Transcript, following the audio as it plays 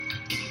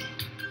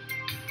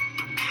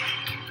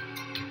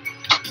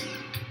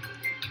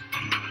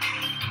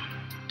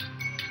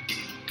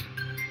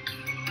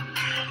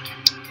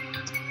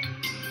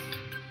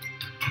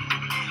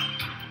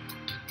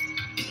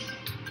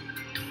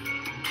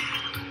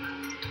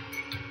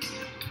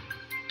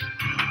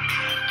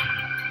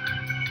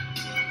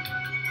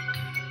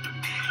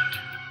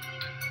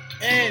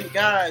And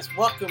guys,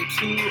 welcome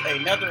to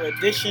another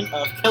edition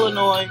of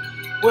Illinois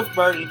with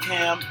Bird and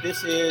Cam.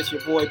 This is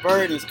your boy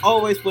Bird, is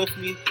always with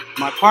me,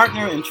 my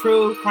partner in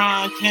true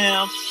crime,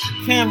 Cam.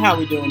 Cam, how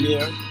we doing,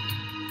 dear?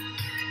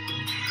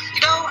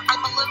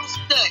 I'm a little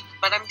sick,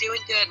 but I'm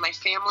doing good. My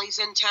family's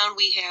in town.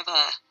 We have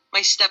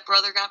my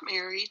stepbrother got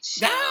married,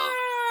 so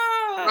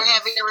we're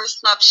having a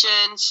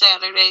reception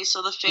Saturday.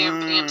 So the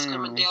fam's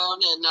coming down,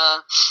 and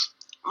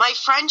my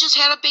friend just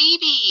had a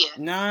baby.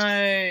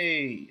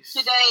 Nice.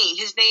 Today,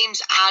 his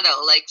name's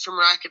Otto, like from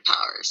Rocket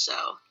Power. So.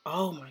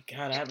 Oh my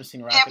God, I haven't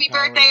seen Rocket Happy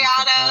Power birthday, in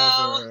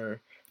Otto!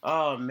 forever.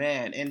 Oh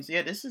man, and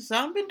yeah,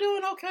 I've been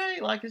doing okay.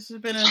 Like this has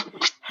been a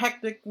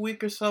hectic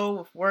week or so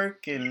with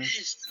work and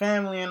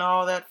family and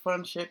all that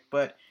fun shit.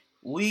 But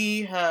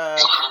we have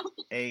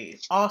a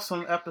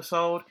awesome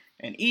episode,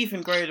 and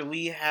even greater,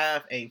 we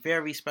have a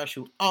very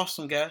special,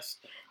 awesome guest.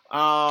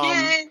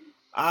 Yay!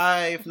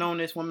 I've known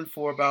this woman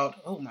for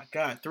about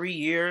 3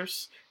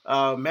 years.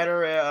 Met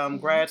her at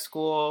grad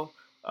school.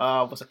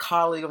 Was a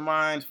colleague of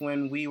mine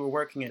when we were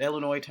working at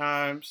Illinois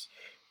Times.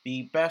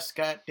 The best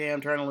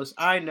goddamn journalist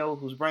I know,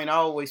 whose brain I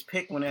always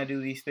pick when I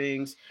do these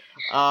things.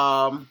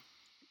 Can't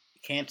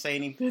say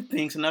any good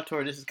things enough to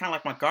her. This is kind of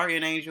like my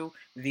guardian angel,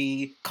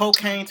 the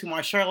cocaine to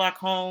my Sherlock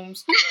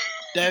Holmes.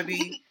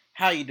 Debbie,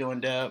 how you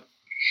doing, Deb?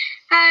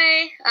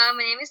 Hi,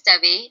 my name is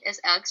Debbie.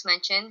 As Alex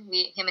mentioned,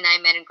 him and I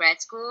met in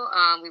grad school.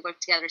 We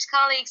worked together as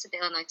colleagues at the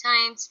Illinois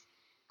Times.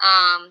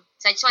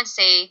 So I just want to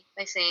say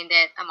by saying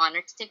that I'm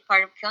honored to take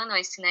part of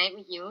Illinois tonight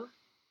with you,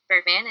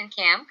 Birdman and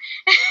Cam.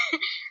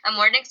 I'm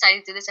more than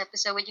excited to do this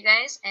episode with you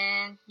guys,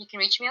 and you can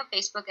reach me on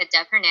Facebook at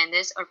Deb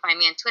Hernandez or find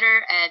me on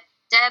Twitter at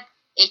Deb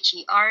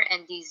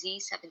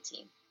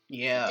HERNDZ17.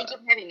 Yeah. Thank you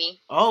for having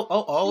me.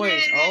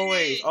 Always.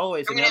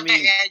 I'm gonna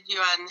add you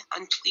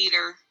on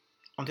Twitter.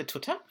 On the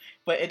Twitter,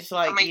 but it's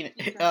like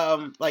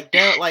like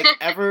Deb, like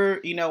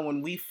ever,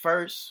 when we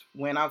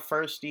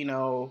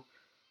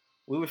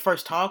were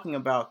first talking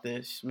about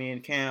this, me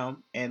and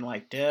Cam, and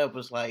like Deb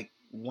was like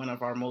one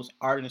of our most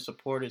ardent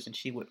supporters, and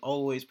she would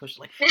always push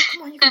like,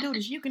 "Come on, you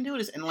can do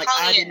this," and like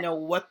I didn't know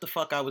what the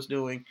fuck I was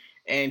doing,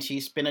 and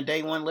she's been a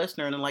day one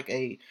listener and like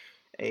a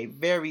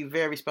very,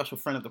 very special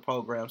friend of the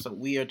program, so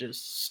we are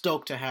just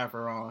stoked to have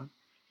her on.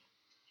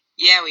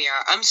 Yeah, we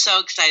are. I'm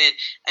so excited.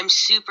 I'm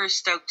super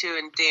stoked too,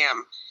 and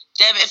damn.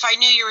 Deb, if I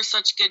knew you were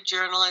such a good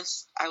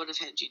journalist, I would have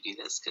had you do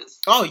this, because...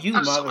 Oh, you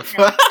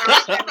motherfucker.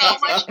 There's so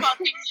much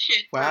fucking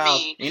shit for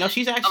me.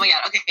 She's actually... Oh my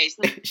God, okay.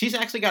 So, she's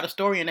actually got a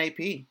story in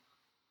AP,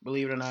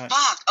 believe it or not.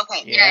 Fuck,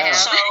 okay. Yeah.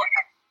 So,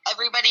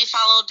 everybody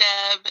follow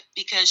Deb,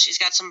 because she's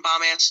got some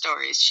bomb-ass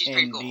stories. She's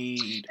pretty cool.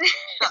 Indeed.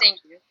 Thank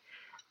you.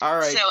 All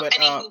right, so,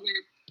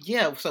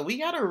 yeah, so we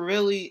got a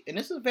really... And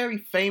this is a very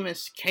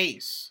famous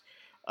case,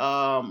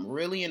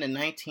 really in the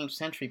 19th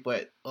century,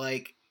 but,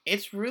 like,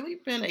 it's really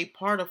been a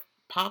part of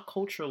pop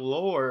culture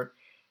lore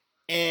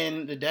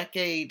in the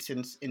decades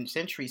and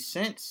centuries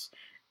since,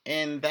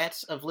 and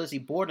that's of Lizzie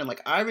Borden.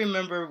 Like, I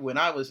remember when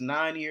I was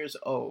 9 years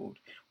old.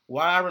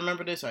 Why I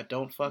remember this, I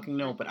don't fucking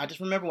know, but I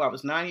just remember when I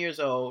was 9 years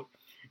old,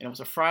 and it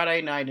was a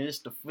Friday night, and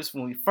this was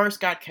when we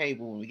first got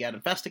cable, when we got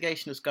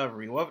Investigation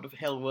Discovery, whatever the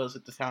hell it was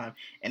at the time,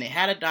 and it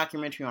had a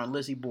documentary on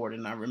Lizzie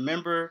Borden. And I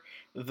remember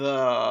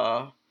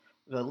the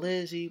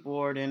Lizzie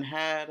Borden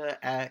had an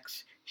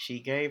axe. She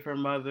gave her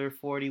mother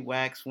 40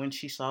 whacks. When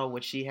she saw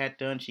what she had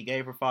done, she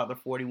gave her father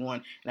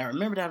 41. And I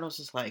remember that, and I was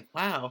just like,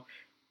 wow,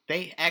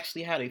 they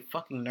actually had a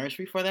fucking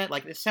nursery for that?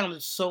 Like, it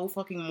sounded so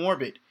fucking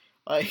morbid.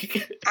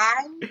 Like,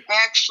 I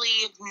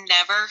actually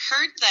never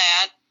heard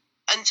that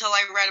until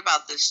I read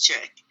about this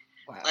chick.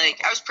 Wow.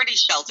 Like, I was pretty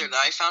sheltered.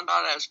 I found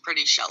out I was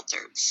pretty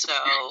sheltered. So,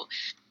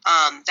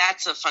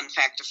 that's a fun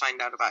fact to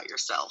find out about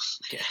yourself.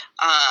 Yeah.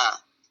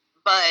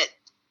 But,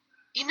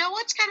 you know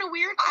what's kind of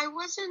weird? I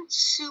wasn't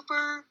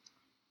super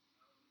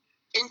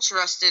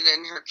interested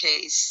in her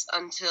case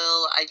until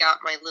I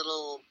got my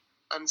little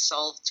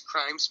unsolved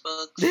crimes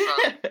book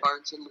from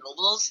Barnes and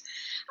Nobles.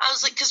 I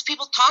was like, because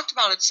people talked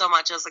about it so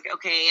much, I was like,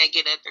 okay, I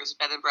get it. There's a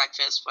bed and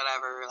breakfast,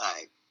 whatever.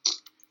 Like,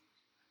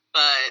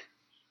 but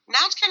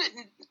now it's kind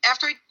of,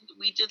 after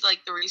we did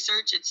like the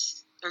research,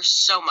 there's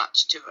so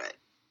much to it,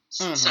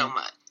 so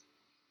much.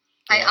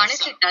 I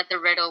honestly thought the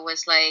riddle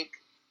was like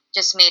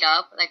just made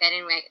up. Like, I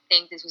didn't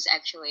think this was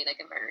actually like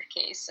a murder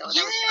case. So that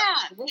was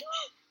fun.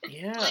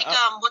 Yeah. Like,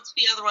 what's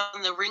the other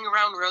one? The Ring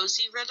Around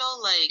Rosie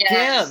riddle? Like,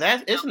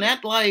 isn't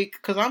that like,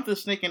 because I'm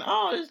just thinking,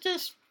 oh, it's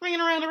just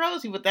ringing around the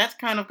Rosie, but that's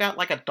kind of got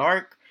like a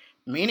dark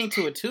meaning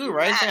to it too,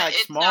 right? Yeah, like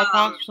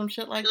smallpox or some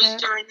shit like that? It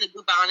was during the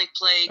bubonic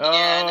plague,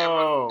 and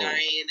everyone was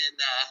dying, and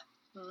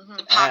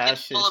the pocket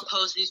full of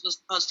posies was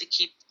supposed to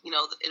keep,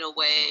 it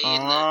away,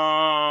 and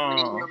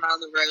the ring around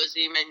the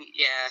Rosie,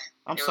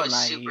 I'm it so was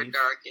naive. super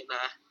dark and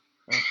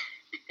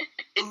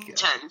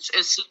intense. It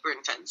was super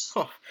intense.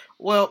 Oh,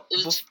 well,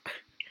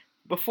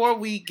 before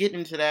we get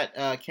into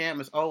that,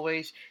 Cam, as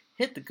always,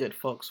 hit the good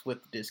folks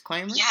with the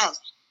disclaimer. Yes.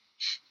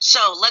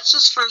 So let's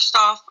just first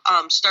off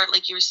start,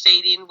 like you were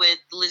stating, with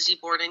the Lizzie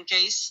Borden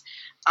case.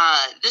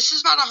 This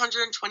is about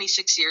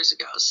 126 years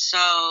ago.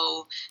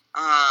 So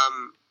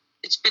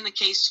it's been the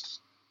case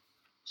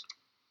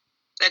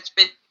that's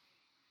been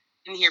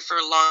here for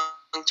a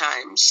long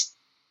time.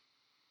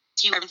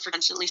 Thank you for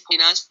constantly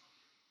supporting us.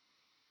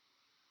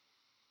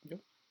 Yep.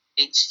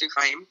 It's through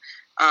crime.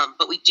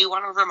 But we do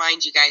want to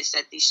remind you guys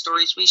that these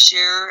stories we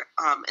share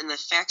and the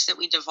facts that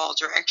we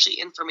divulge are actually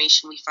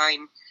information we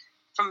find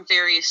from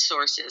various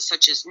sources,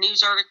 such as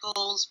news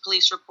articles,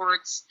 police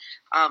reports,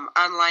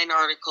 online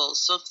articles.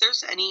 So if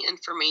there's any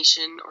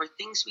information or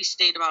things we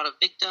state about a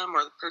victim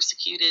or the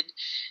persecuted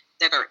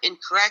that are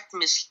incorrect,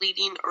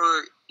 misleading,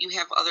 or you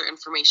have other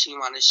information you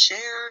want to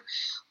share,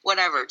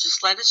 whatever,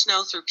 just let us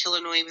know through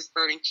Killinois with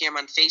Bird and Cam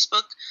on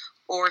Facebook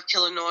or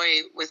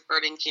Killinois with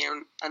Bird and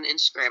Cam on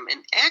Instagram.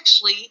 And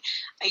actually,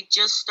 I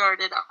just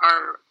started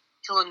our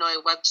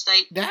Killinois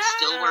website. It's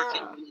still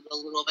working a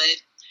little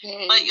bit.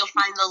 Yay. But you'll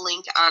find the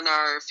link on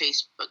our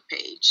Facebook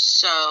page.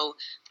 So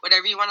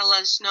whatever you want to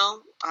let us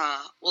know,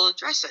 we'll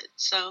address it.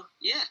 So,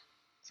 yeah.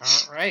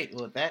 All right.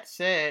 Well, with that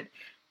said,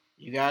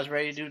 you guys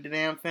ready to do the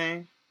damn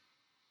thing?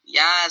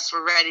 Yes,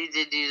 we're ready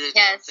to do the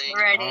damn thing. Yes,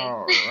 we're ready.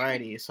 All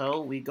righty.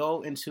 So we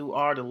go into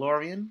our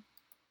DeLorean,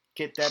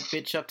 get that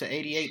bitch up to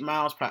 88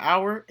 miles per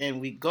hour,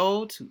 and we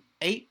go to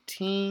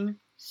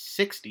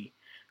 1860.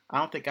 I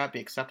don't think I'd be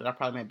accepted. I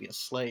probably might be a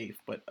slave,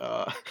 but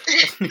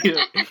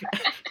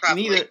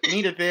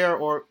neither there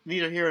or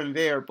neither here and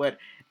there. But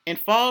in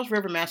Falls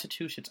River,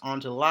 Massachusetts,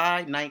 on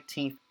July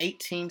 19th,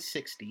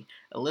 1860,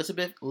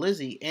 Elizabeth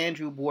Lizzie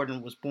Andrew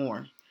Borden was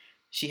born.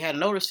 She had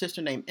an older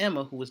sister named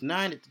Emma, who was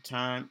 9 at the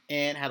time,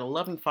 and had a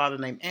loving father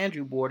named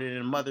Andrew Borden and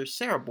a mother,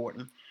 Sarah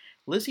Borden.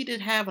 Lizzie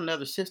did have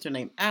another sister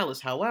named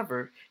Alice.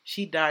 However,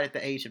 she died at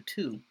the age of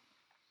 2.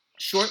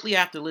 Shortly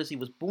after Lizzie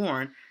was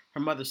born, her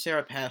mother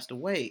Sarah passed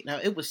away. Now,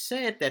 it was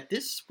said that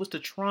this was the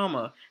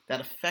trauma that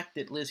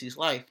affected Lizzie's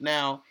life.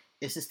 Now,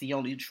 is this the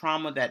only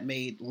trauma that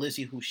made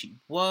Lizzie who she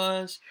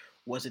was?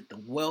 Was it the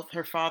wealth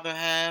her father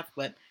had?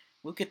 But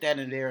we'll get that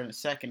in there in a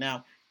second.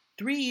 Now,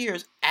 3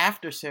 years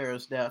after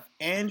Sarah's death,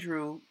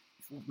 Andrew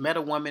met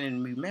a woman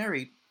and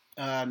remarried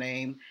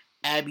named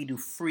Abby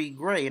Dufree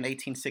Gray in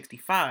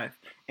 1865.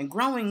 And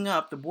growing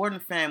up, the Borden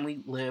family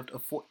lived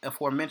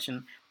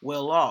aforementioned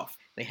well off.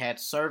 They had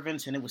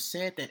servants, and it was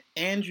said that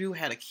Andrew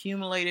had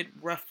accumulated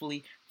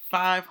roughly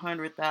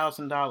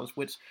 $500,000,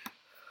 which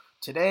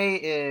today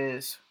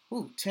is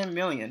 $10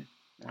 million.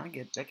 I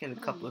get a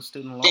couple of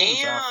student loans.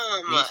 Damn!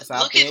 Look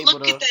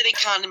at that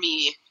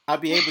economy.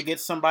 I'd be able to get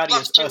somebody a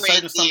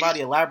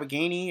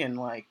Lamborghini, and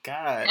like,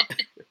 God.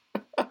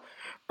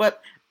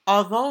 But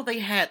although they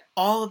had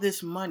all of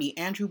this money,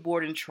 Andrew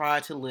Borden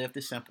tried to live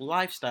the simple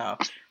lifestyle.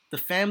 The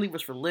family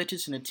was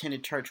religious and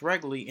attended church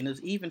regularly, and it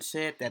was even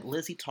said that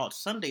Lizzie taught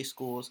Sunday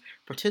schools,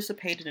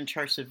 participated in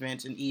church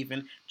events, and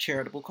even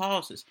charitable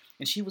causes.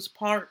 And she was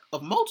part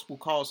of multiple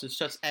causes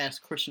such as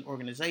Christian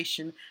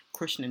Organization,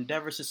 Christian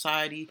Endeavor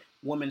Society,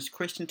 Women's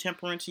Christian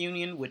Temperance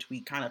Union, which we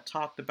kind of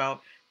talked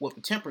about with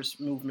the temperance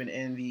movement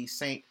in the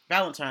St.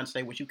 Valentine's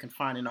Day, which you can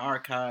find in the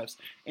archives.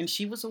 And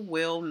she was a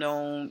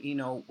well-known,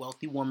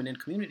 wealthy woman in the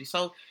community.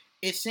 So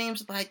it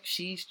seems like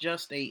she's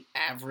just a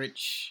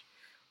average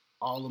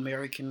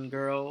all-American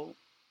girl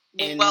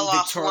in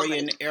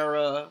Victorian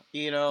era,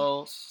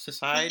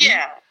 society.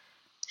 Yeah.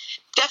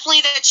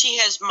 Definitely that she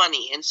has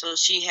money, and so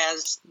she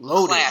has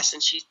class,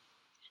 and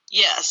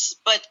yes,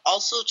 but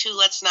also, too,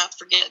 let's not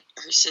forget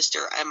her sister,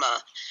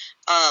 Emma.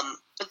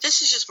 But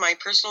this is just my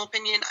personal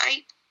opinion.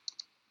 I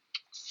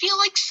feel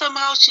like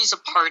somehow she's a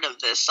part of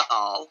this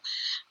all,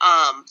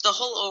 the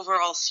whole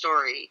overall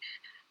story.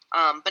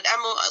 But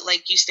Emma,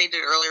 like you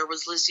stated earlier,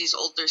 was Lizzie's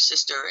older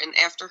sister, and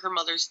after her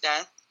mother's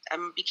death,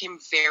 Emma became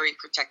very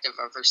protective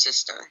of her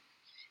sister.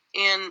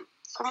 And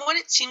from what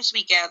it seems to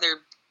be gathered,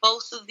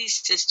 both of these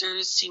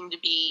sisters seem to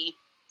be,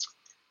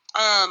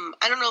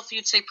 I don't know if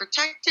you'd say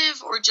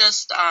protective or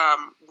just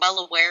well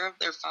aware of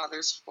their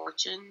father's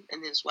fortune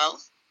and his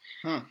wealth.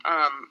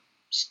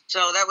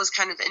 So that was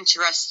kind of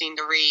interesting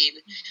to read.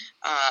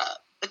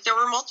 But there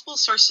were multiple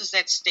sources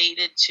that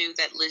stated, too,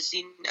 that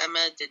Lizzie and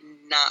Emma did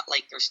not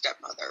like their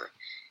stepmother.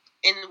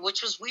 And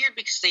which was weird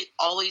because they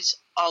always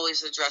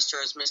addressed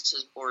her as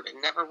Mrs.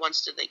 Borden. Never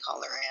once did they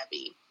call her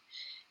Abby.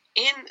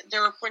 And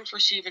there were points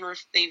where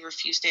they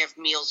refused to have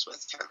meals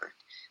with her.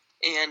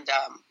 And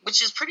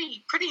which is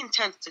pretty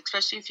intense,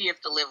 especially if you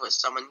have to live with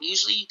someone.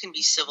 Usually you can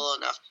be civil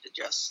enough to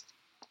just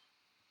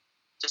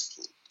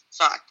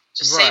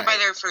say by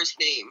their first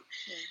name.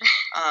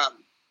 Yeah.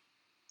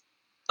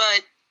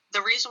 But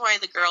the reason why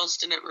the girls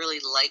didn't really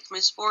like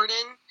Miss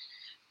Borden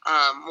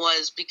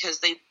was because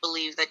they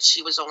believed that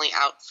she was only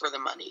out for the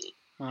money.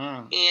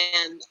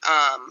 And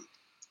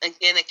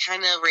again, it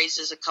kind of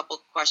raises a couple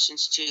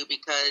questions too,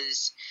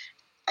 because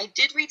I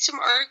did read some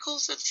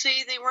articles that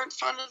say they weren't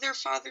fond of their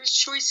father's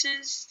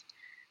choices.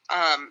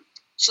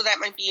 So that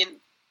might be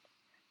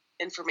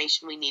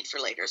information we need for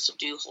later, so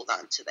do hold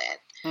on to that.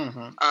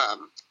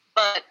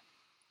 But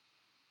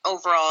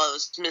overall, it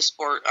was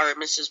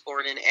Mrs.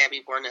 Borden,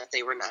 Abby Borden, that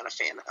they were not a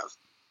fan of.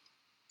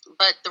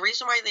 But the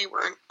reason why they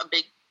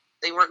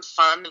weren't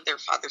fond of their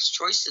father's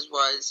choices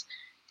was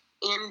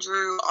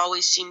Andrew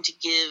always seemed to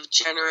give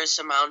generous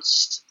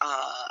amounts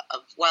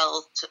of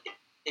wealth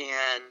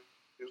and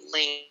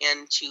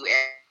land to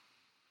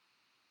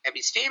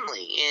Abby's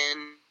family,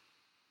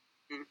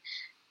 and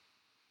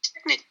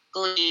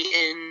technically,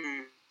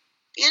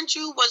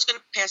 Andrew was going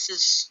to pass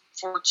his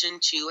fortune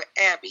to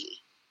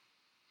Abby.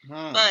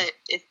 But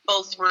if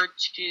both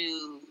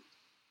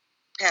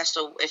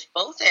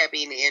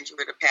Abby and Andrew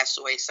were to pass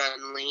away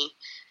suddenly,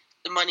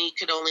 the money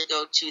could only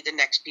go to the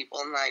next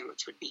people in line,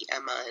 which would be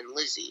Emma and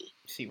Lizzie.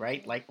 See,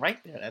 right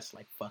there, that's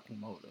like fucking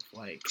motive.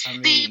 Like, I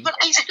mean, but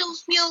I still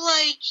feel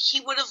like he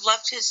would have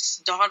left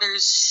his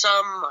daughters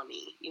some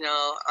money,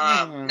 not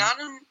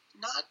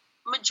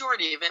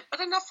majority of it,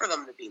 but enough for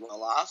them to be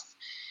well off.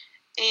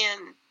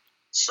 And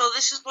so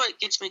this is what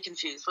gets me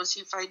confused. Were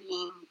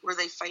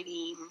they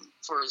fighting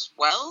for his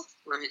wealth?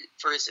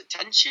 For his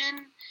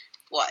attention?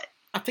 What?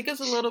 I think it's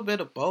a little bit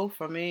of both.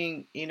 I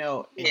mean,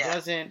 it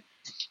doesn't.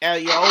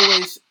 You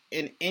always,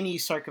 in any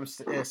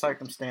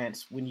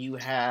circumstance, when you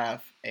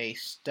have a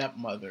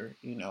stepmother,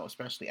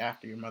 especially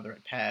after your mother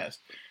had passed,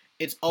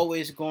 it's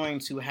always going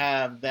to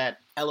have that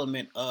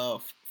element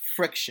of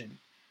friction.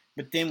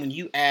 But then when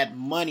you add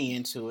money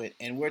into it,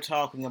 and we're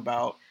talking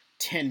about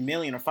 10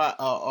 million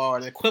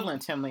or the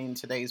equivalent of 10 million in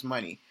today's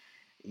money,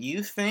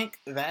 you think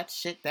that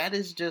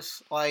is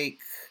just like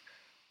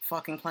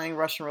fucking playing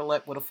Russian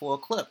roulette with a full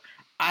clip.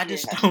 I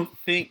just don't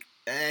think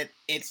that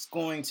it's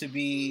going to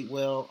be,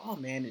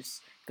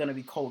 it's going to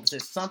be cold.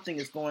 Something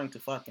is going to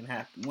fucking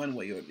happen one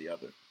way or the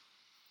other.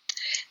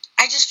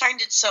 I just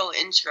find it so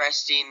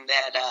interesting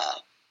that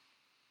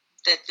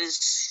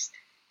this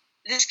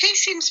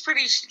case seems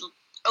pretty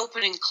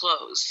open and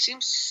closed.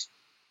 Seems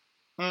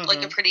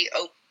like a pretty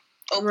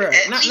open.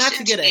 Right. Not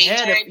to get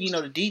ahead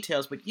of the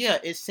details, but yeah,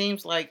 it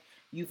seems like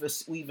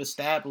we've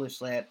established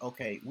that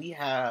we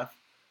have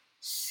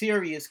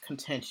serious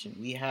contention.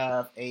 We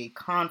have a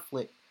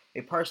conflict,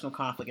 a personal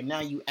conflict, and now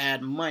you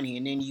add money,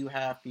 and then you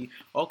have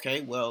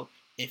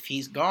if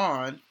he's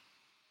gone,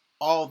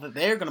 all that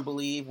they're going to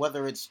believe,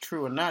 whether it's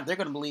true or not, they're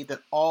going to believe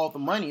that all the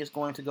money is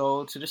going to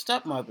go to the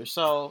stepmother.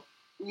 So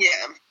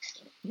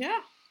yeah.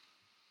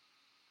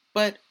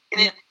 But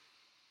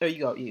there you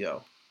go.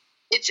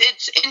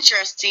 It's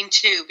interesting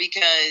too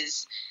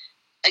because,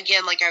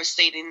 again, like I was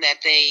stating, that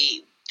they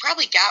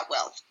probably got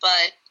wealth,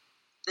 but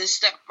the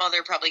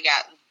stepmother probably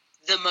got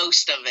the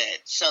most of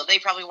it, so they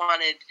probably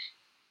wanted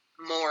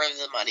more of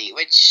the money,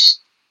 which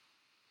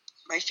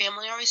my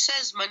family always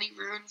says money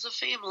ruins a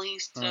family.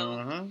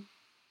 So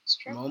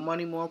more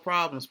money, more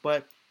problems.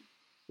 But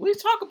we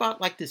talk about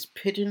like this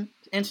pigeon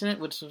incident,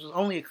 which was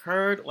only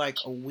occurred like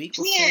a week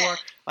before. Yeah.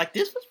 Like,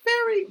 this was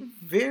very,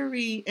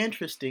 very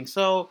interesting.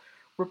 So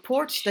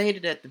reports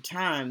stated at the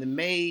time, the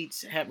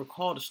maids had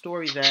recalled a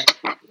story that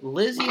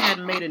Lizzie had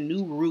made a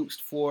new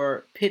roost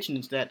for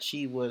pigeons that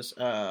she was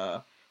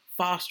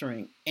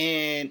fostering,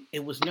 and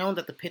it was known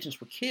that the pigeons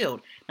were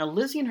killed. Now,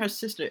 Lizzie and her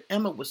sister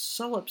Emma was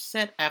so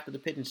upset after the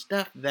pigeons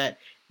stuff that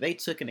they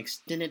took an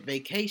extended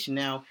vacation.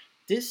 Now,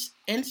 this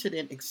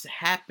incident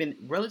happened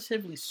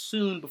relatively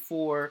soon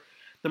before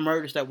the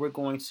murders that we're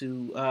going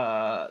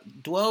to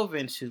delve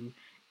into,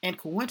 and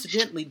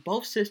coincidentally,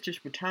 both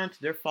sisters returned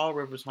to their Fall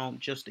Rivers home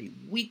just a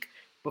week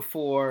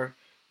before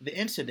the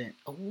incident.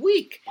 A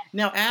week!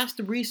 Now, as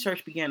the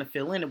research began to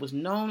fill in, it was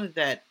known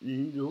that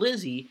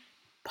Lizzie,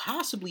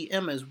 possibly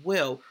Emma as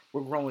well,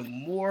 were growing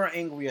more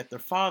angry at their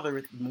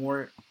father.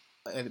 More,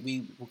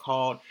 we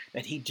recalled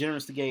that he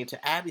generously gave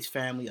to Abby's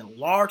family a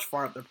large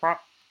part of their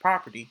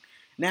property.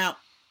 Now,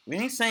 we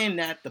ain't saying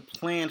that the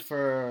plan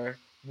for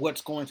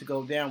what's going to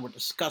go down were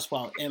discussed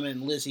while Emma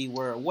and Lizzie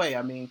were away.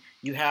 I mean,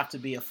 you have to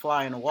be a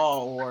fly in the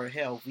wall, or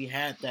hell, if we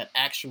had that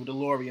actual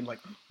DeLorean, like,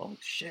 oh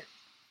shit,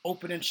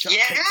 open and shut.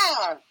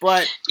 Yeah.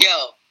 But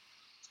nuh-uh.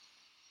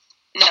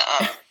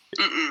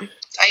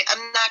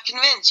 I'm not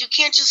convinced. You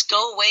can't just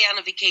go away on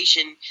a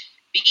vacation,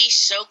 be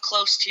so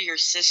close to your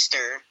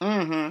sister,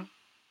 and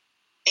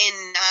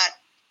not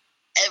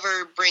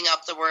ever bring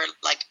up the word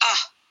like,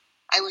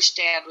 I wish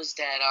Dad was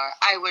dead, or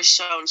I wish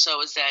so-and-so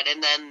was dead,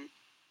 and then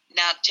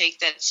not take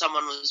that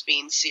someone was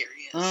being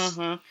serious.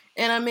 And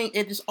I mean,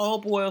 it just all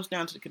boils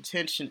down to the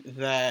contention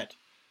that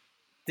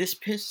this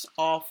pisses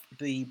off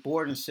the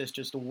Borden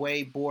sisters, the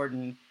way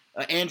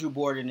Andrew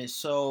Borden is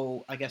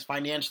so, I guess,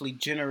 financially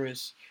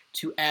generous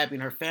to Abby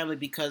and her family,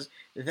 because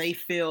they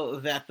feel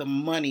that the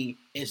money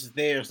is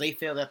theirs. They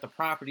feel that the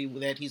property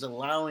that he's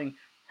allowing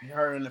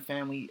her and the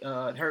family,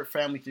 her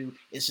family to,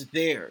 is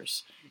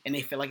theirs. And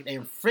they feel like they're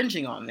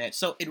infringing on that.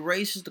 So it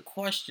raises the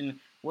question,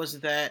 was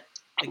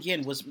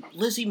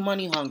Lizzie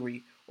money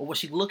hungry, or was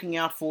she looking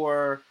out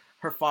for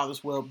her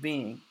father's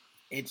well-being?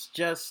 It's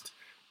just,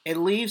 it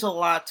leaves a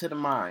lot to the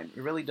mind.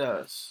 It really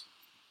does.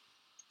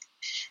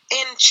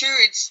 And true,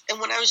 and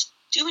when I was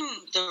doing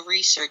the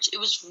research, it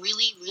was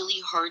really,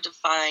 really hard to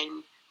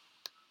find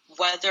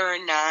whether or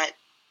not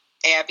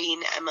Abby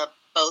and Emma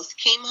both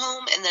came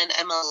home and then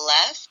Emma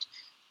left,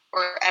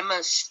 or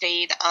Emma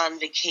stayed on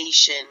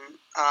vacation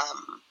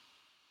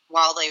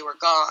while they were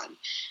gone.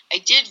 I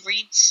did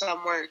read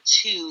somewhere,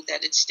 too,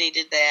 that it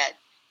stated that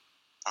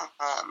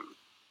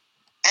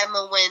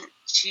Emma went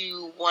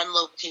to one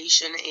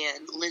location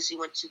and Lizzie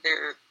went to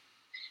their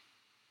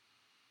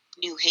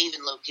New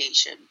Haven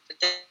location. But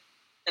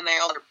then I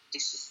also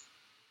places.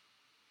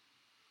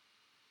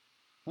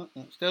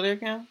 Still there,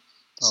 Cam?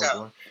 Oh,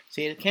 So, boy.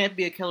 See, it can't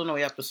be a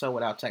Illinois episode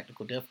without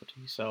technical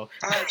difficulty, so...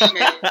 oh,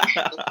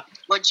 shit.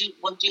 What'd you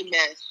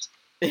miss?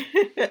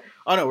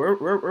 Oh, no,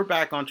 we're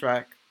back on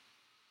track.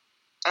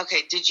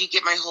 Okay, did you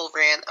get my whole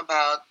rant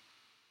about...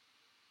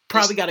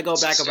 Probably got to go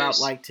back about,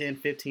 like, 10,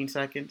 15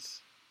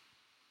 seconds.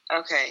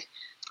 Okay.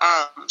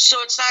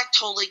 So it's not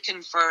totally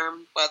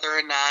confirmed whether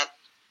or not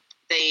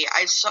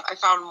I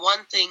found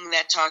one thing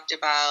that talked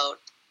about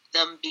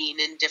them being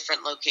in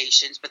different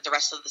locations, but the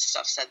rest of the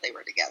stuff said they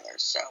were together.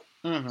 So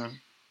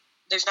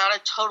there's not a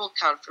total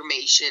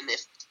confirmation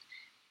if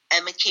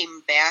Emma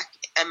came back,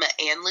 Emma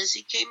and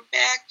Lizzie came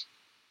back,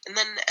 and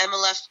then Emma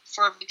left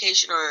for a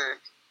vacation, or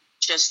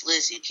just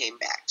Lizzie came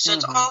back. So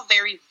it's all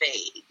very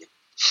vague.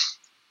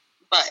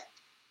 But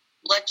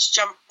let's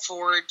jump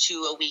forward to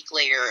a week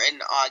later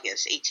in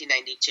August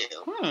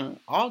 1892.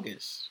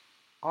 August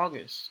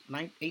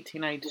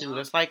 1892. Yeah.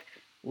 That's like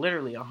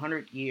literally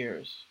 100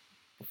 years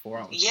before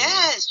I was born.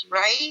 Yes,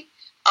 right?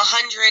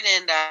 100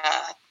 and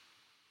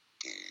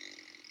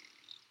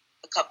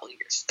a couple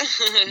years.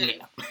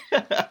 Yeah.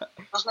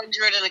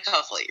 100 and a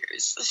couple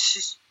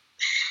years.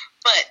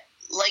 But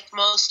like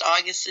most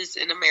Augusts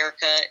in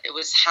America, it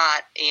was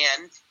hot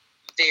and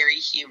very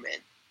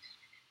humid.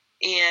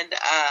 And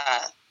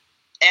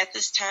at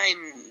this time,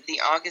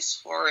 on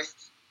August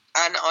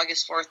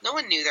 4th, no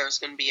one knew there was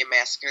going to be a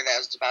massacre that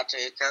was about to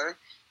occur,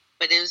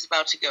 but it was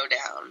about to go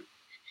down.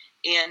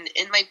 And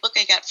in my book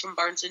I got from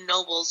Barnes &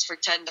 Nobles for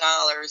 $10,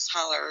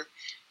 holler,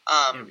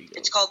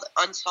 it's called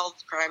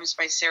Unsolved Crimes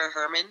by Sarah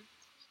Herman.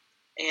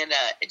 And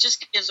it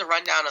just gives a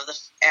rundown of the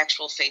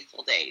actual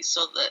fateful days.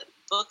 So the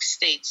book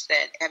states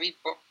that Abby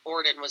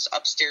Borden was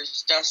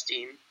upstairs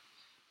dusting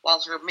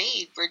while her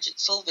maid, Bridget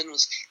Sullivan,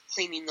 was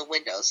cleaning the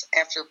windows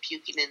after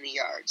puking in the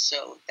yard.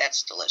 So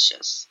that's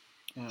delicious.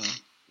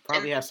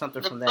 Probably has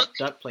something from that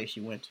duck place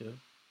you went to.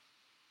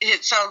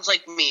 It sounds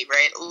like me,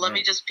 right? Let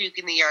me just puke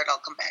in the yard. I'll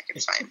come back.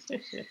 It's fine.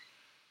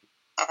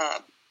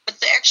 But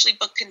the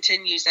book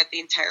continues that the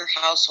entire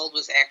household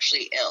was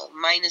actually ill,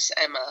 minus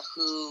Emma,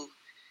 who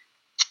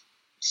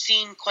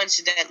seemed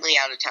coincidentally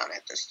out of town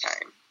at this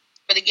time.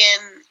 But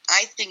again,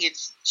 I think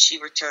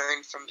she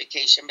returned from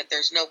vacation, but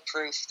there's no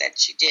proof that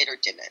she did or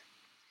didn't.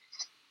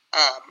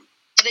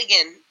 But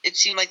again, it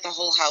seemed like the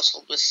whole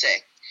household was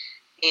sick.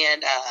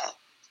 And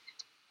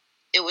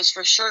it was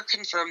for sure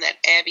confirmed that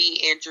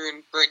Abby, Andrew,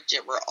 and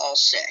Bridget were all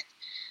sick.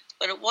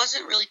 But it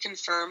wasn't really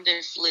confirmed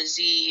if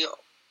Lizzie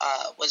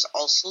was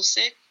also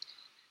sick.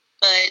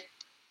 But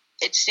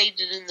it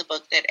stated in the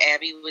book that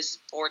Abby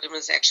Borden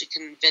was actually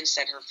convinced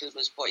that her food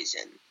was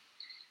poisoned.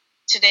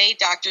 Today,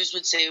 doctors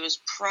would say it was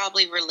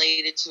probably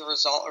related to the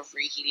result of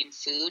reheating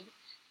food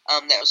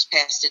that was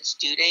past its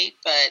due date.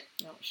 But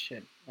oh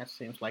shit, that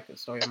seems like the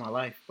story of my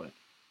life. But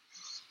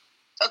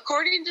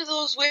according to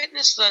those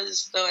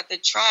witnesses, though, at the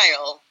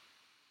trial,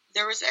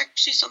 there was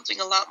actually something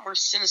a lot more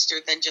sinister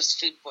than just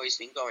food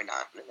poisoning going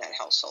on in that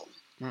household.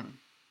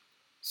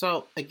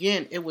 So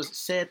again, it was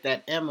said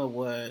that Emma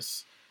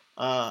was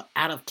out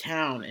of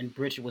town and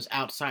Bridget was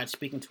outside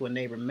speaking to a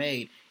neighbor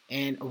maid.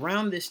 And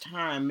around this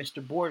time,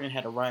 Mr. Borden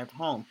had arrived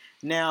home.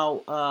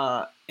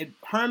 Now,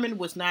 Herman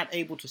was not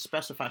able to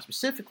specify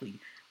specifically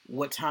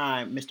what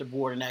time Mr.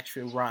 Borden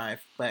actually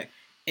arrived, but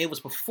it was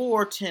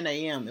before 10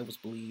 a.m., it was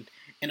believed.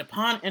 And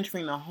upon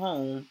entering the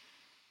home,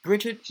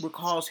 Bridget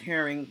recalls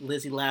hearing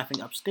Lizzie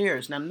laughing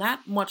upstairs. Now,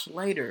 not much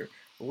later,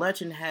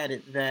 legend had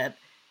it that,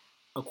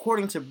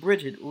 according to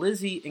Bridget,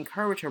 Lizzie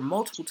encouraged her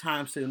multiple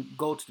times to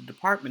go to the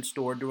department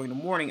store during the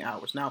morning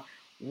hours. Now,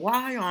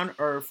 why on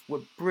earth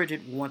would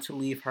Bridget want to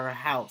leave her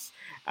house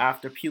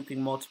after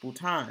puking multiple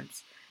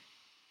times?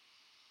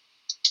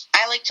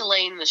 I like to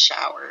lay in the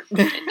shower.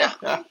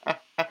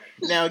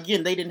 Now,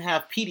 again, they didn't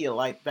have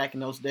Pedialyte back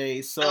in those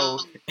days, so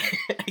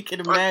I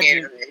can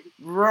imagine.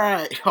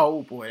 Right.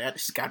 Oh, boy, that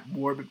just got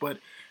morbid. But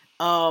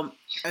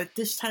at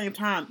this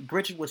time,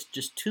 Bridget was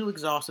just too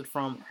exhausted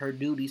from her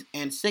duties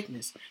and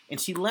sickness, and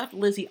she left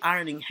Lizzie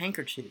ironing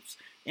handkerchiefs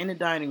in the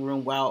dining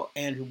room while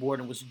Andrew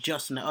Borden was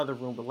just in the other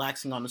room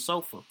relaxing on the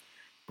sofa.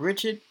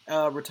 Bridget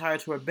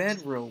retired to her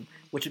bedroom,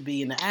 which would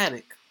be in the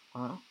attic.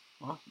 Well,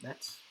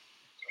 that's...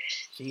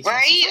 Jesus,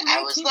 right?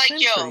 I was like,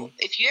 yo,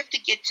 if you have to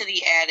get to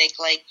the attic,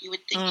 like, you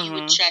would think you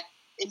would check,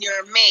 and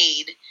you're a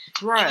maid,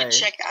 right, you would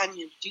check on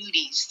your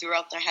duties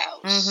throughout the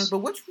house. But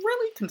what's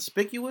really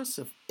conspicuous,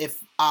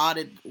 if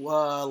odd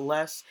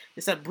less,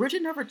 is that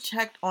Bridget never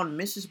checked on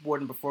Mrs.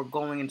 Borden before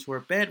going into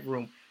her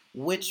bedroom,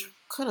 which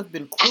could have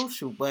been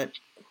crucial, but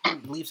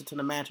leaves it to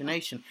the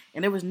imagination.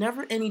 And there was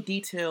never any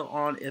detail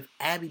on if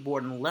Abby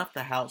Borden left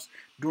the house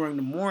during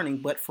the morning,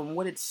 but from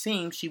what it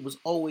seems, she was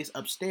always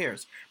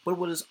upstairs. But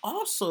what is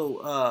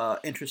also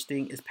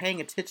interesting is paying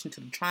attention to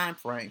the time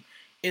frame.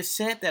 It's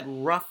said that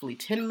roughly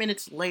 10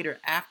 minutes later,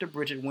 after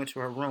Bridget went to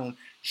her room,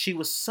 she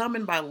was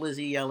summoned by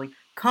Lizzie yelling,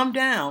 "Come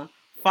down,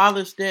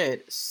 father's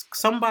dead.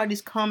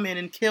 Somebody's come in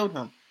and killed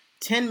him."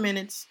 10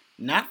 minutes,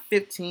 not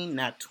 15,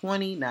 not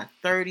 20, not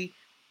 30,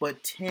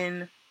 but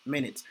 10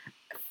 minutes.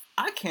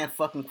 I can't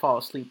fucking fall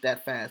asleep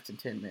that fast in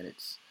 10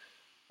 minutes.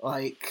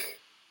 Like,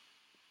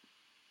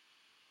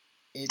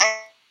 it.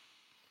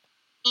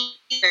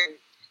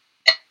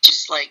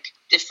 Just like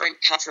different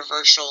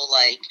controversial,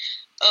 like,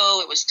 oh,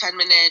 it was 10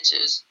 minutes,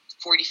 it was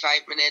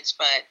 45 minutes,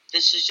 but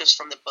this is just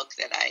from the book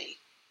that I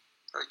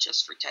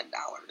purchased for $10.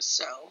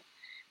 So,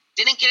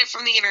 didn't get it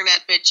from the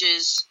internet,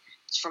 bitches.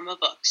 It's from a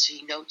book, so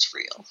you know it's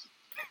real.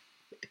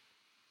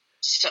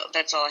 So,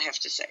 that's all I have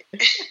to say.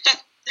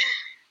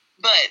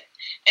 But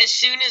as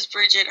soon as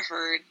Bridget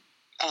heard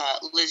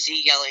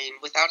Lizzie yelling,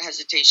 without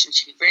hesitation,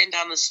 she ran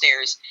down the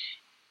stairs,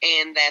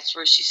 and that's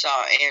where she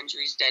saw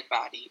Andrew's dead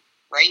body,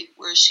 right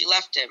where she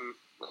left him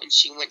when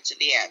she went to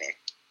the attic.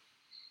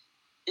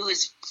 It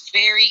was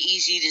very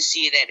easy to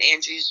see that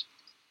Andrew's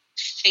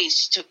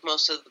face took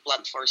most of the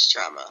blunt force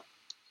trauma.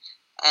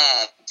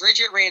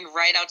 Bridget ran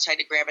right outside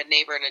to grab a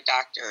neighbor and a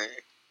doctor,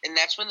 and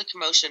that's when the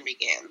commotion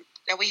began.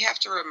 Now, we have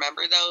to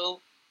remember,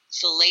 though,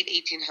 it's the late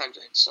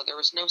 1800s, so there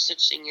was no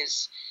such thing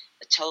as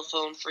a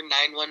telephone for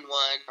 911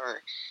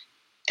 or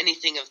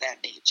anything of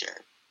that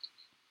nature.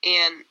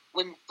 And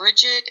when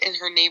Bridget and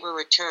her neighbor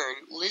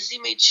returned, Lizzie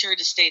made sure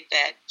to state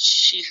that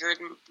she heard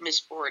Miss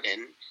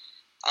Borden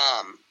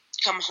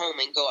come home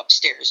and go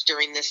upstairs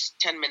during this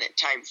 10-minute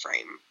time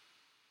frame.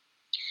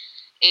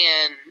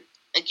 And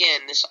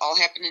again, this all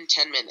happened in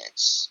 10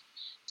 minutes.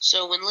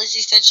 So when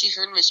Lizzie said she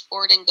heard Miss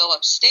Borden go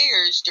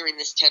upstairs during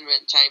this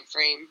 10-minute time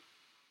frame,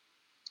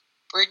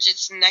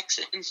 Bridget's next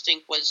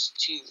instinct was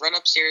to run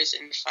upstairs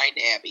and find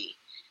Abby.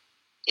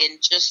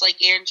 And just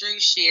like Andrew,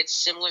 she had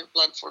similar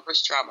blunt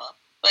force trauma,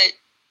 but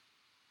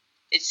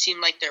it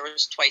seemed like there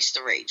was twice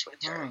the rage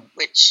with her,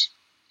 which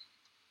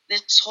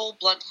this whole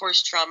blunt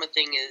force trauma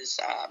thing is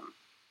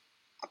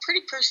a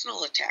pretty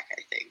personal attack,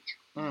 I think.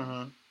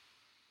 Mm-hmm.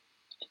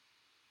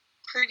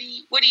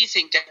 What do you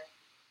think, Deb?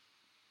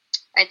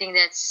 I think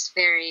that's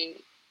very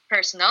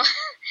personal.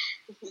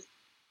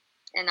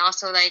 And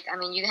also, like, I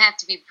mean, you have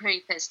to be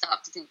pretty pissed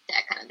off to do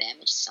that kind of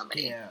damage to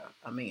somebody. Yeah,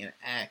 I mean, an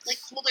axe. Like,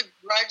 hold a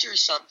grudge or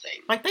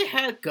something. Like, they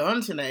had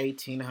guns in the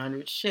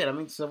 1800s. Shit, I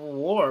mean, Civil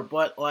War.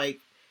 But, like,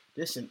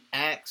 this an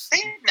axe. They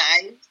had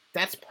knives.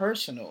 That's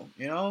personal,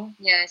 you know?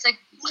 Yeah, it's like,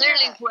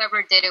 clearly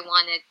whoever did it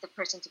wanted the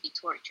person to be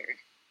tortured.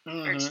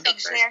 Or suffer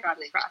throughout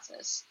the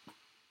process.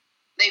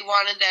 They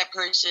wanted that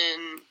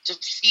person to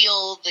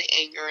feel the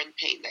anger and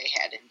pain they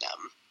had in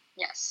them.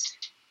 Yes.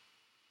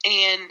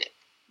 And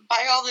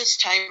by all this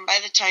time, by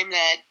the time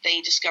that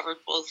they discovered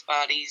both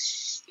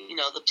bodies, you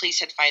know, the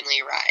police had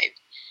finally arrived.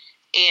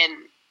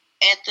 And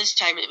at this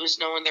time, it was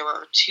known there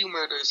were 2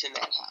 murders in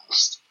that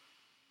house.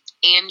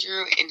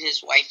 Andrew and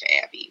his wife,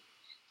 Abby.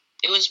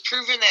 It was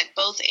proven that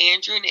both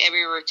Andrew and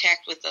Abby were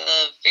attacked with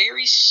a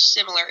very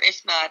similar,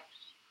 if not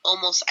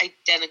almost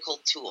identical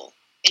tool,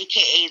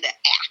 a.k.a. the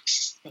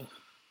axe.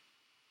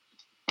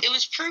 It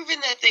was proven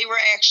that they were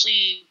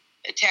actually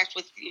attacked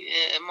with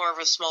more of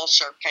a small,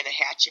 sharp kind of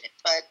hatchet,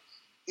 but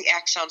the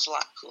axe sounds a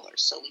lot cooler,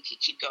 so we could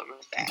keep going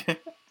with that.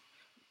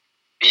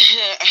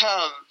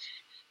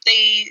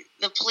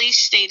 The police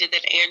stated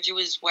that Andrew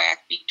was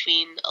whacked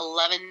between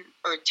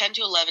 10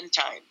 to 11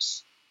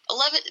 times.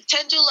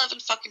 10 to 11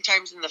 fucking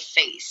times in the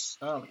face.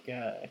 Oh,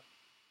 God.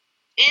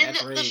 In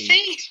the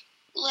face.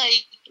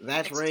 Like,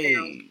 that's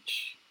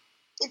rage.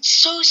 It's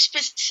so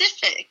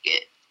specific.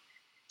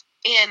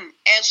 And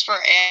as for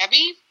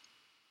Abby,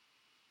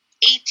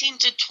 18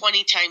 to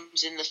 20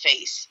 times in the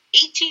face.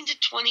 18 to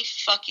 20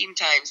 fucking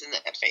times in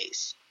that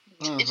face.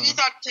 Mm-hmm. If you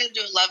thought 10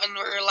 to 11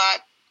 were a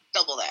lot,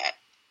 double that.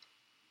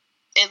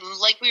 And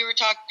like we were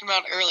talking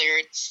about earlier,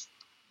 it's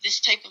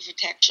this type of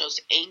attack shows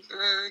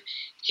anger,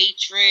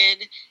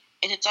 hatred,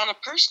 and it's on a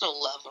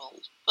personal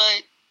level.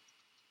 But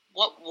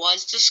what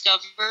was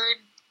discovered,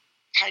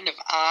 kind of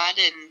odd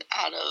and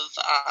out of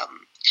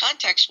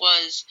context,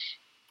 was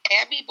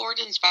Abby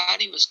Borden's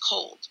body was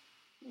cold.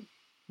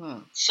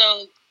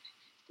 So,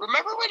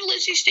 remember when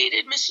Lizzie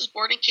stated Mrs.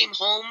 Borden came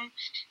home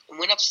and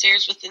went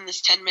upstairs within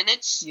this 10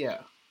 minutes? Yeah.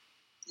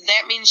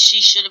 That means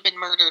she should have been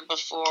murdered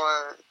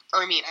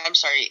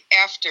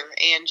after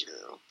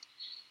Andrew.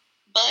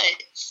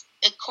 But,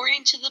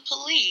 according to the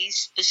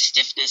police, the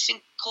stiffness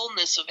and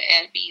coldness of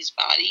Abby's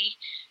body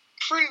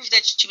proved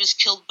that she was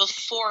killed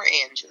before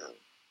Andrew.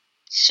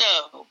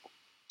 So,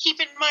 keep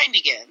in mind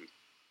again,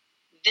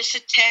 this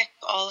attack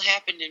all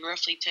happened in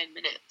roughly 10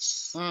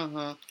 minutes.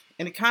 Mm-hmm.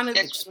 And it kind of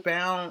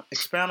expound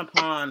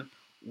upon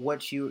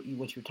what you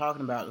were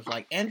talking about. It's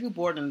like Andrew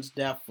Borden's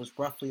death was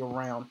roughly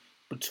around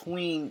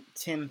between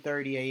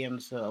 10:30 a.m.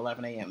 to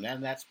 11 a.m.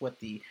 And that's what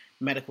the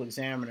medical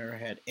examiner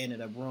had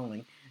ended up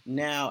ruling.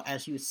 Now,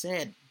 as you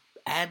said,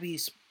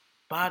 Abby's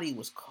body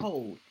was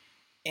cold,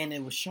 and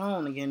it was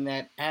shown again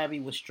that Abby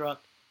was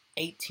struck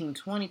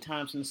 18-20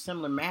 times in a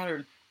similar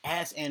manner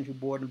as Andrew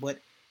Borden, but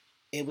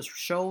it was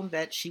shown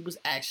that she was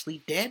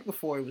actually dead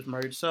before he was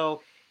murdered.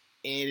 So,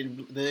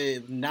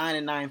 the 9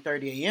 and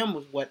 9:30 a.m.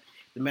 was what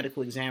the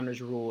medical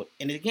examiners ruled.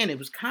 And again, it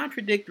was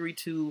contradictory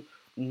to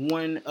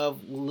one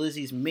of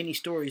Lizzie's many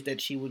stories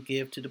that she would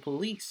give to the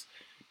police.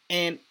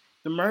 And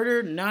the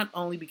murder not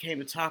only became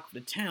the talk of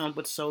the town,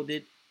 but so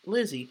did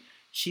Lizzie.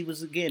 She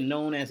was again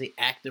known as an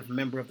active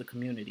member of the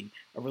community,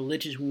 a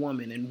religious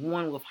woman, and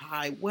one with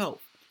high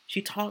wealth.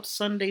 She taught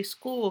Sunday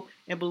school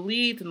and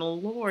believed in the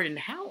Lord, and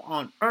how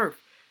on earth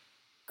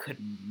could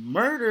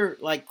murder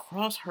like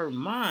cross her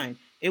mind?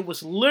 It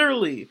was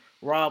literally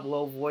Rob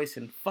Lowe voice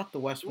and fuck the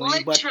West Wing.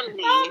 Literally.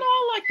 But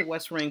I like the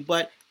West Wing,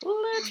 but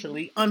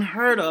literally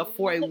unheard of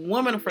for a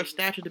woman of her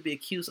stature to be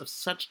accused of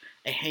such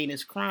a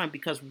heinous crime,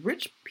 because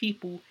rich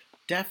people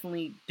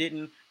definitely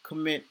didn't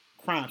commit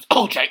crimes.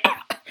 Okay.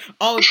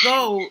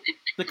 Although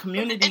the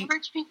community and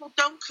rich people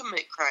don't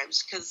commit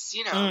crimes because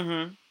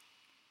Mm-hmm.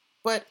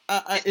 But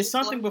it's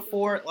something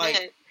before,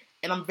 like,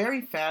 and I'm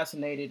very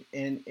fascinated.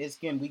 And it's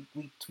again,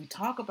 we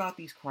talk about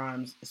these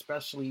crimes,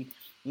 especially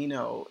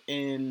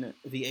in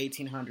the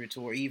 1800s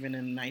or even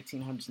in the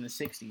 1900s and the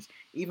 60s.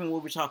 Even when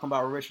we were talking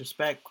about Richard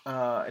Speck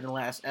in the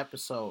last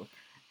episode,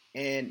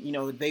 and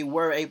they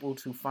were able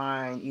to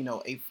find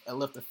a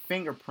left a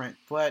fingerprint,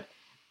 but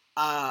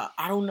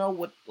I don't know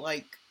what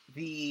like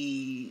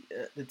the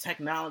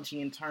technology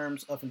in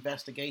terms of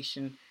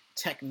investigation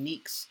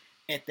techniques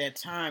at that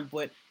time,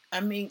 but I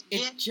mean,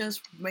 it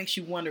just makes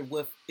you wonder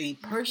with a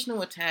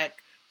personal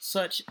attack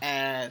such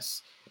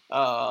as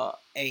a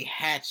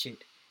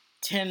hatchet,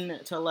 10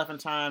 to 11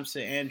 times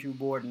to Andrew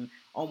Borden,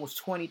 almost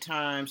 20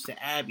 times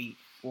to Abby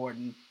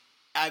Borden.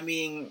 I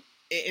mean,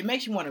 it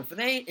makes you wonder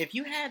if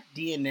you had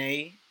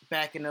DNA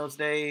back in those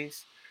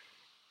days,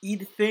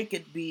 you'd think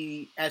it'd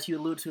be, as you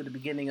alluded to at the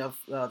beginning of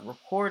the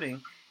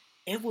recording,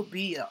 it would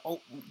be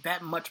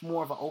that much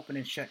more of an open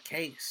and shut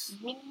case.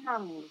 Yeah.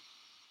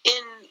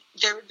 And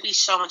there would be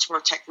so much more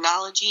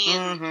technology.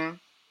 And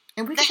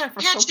we could have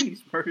for so many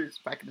murders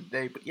back in the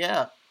day, but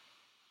yeah.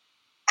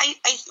 I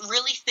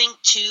really think,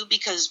 too,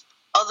 because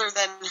other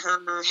than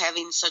her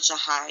having such a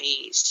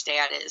high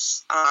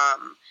status,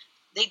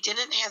 they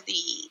didn't have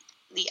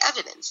the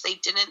evidence. They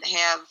didn't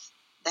have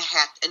the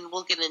hatchet, and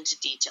we'll get into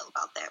detail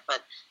about that,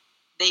 but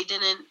they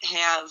didn't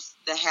have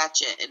the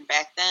hatchet. And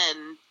back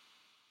then,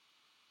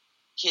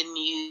 can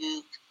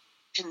you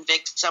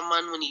convict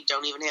someone when you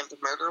don't even have the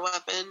murder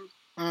weapon?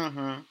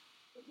 Mm-hmm.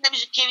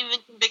 Sometimes you can't even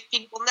convict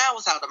people now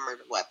without a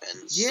murder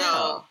weapon. Yeah.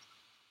 So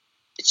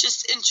it's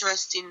just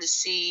interesting to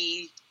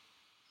see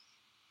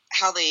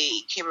how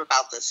they came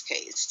about this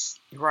case.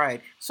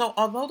 Right. So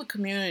although the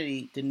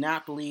community did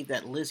not believe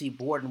that Lizzie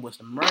Borden was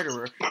the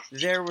murderer,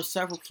 there were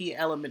several key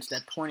elements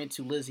that pointed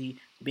to Lizzie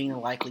being a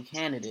likely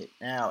candidate.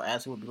 Now,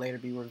 as it would later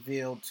be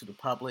revealed to the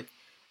public,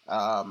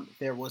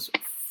 there was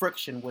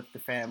friction with the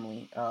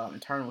family,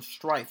 internal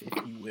strife, if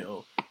you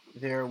will.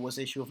 There was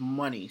issue of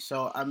money.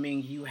 So, I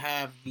mean, you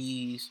have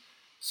these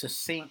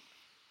succinct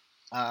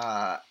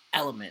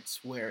elements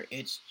where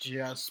it's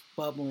just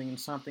bubbling and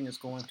something is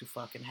going to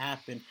fucking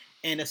happen.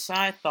 And a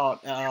side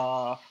thought,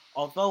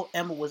 although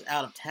Emma was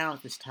out of town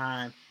at this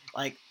time,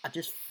 like, I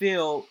just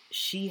feel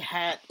she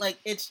had, like,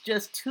 it's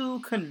just too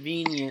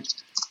convenient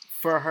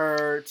for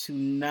her to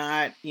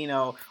not,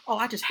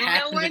 I just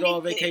happened to go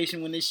on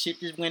vacation when this shit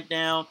just went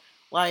down.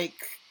 Like,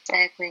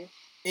 exactly.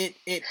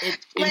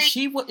 And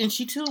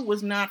she too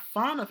was not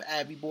fond of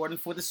Abby Borden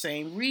for the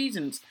same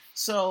reasons.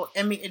 So,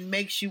 I mean, it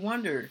makes you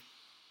wonder.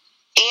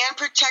 And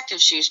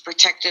protective. She was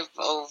protective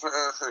over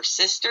her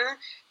sister,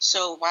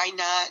 so why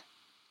not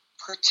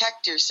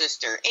protect your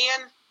sister?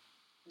 And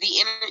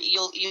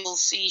you'll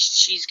see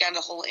she's got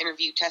a whole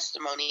interview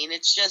testimony, and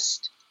it's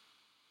just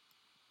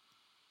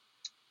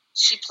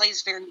she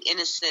plays very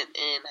innocent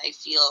and I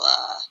feel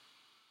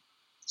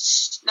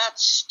not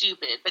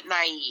stupid but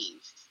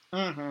naive.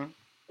 Mm-hmm.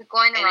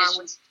 Going around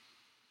with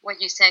what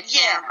you said,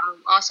 Cam,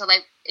 also,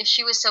 like, if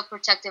she was so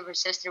protective of her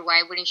sister,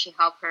 why wouldn't she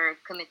help her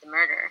commit the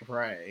murder?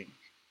 Right.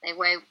 Like,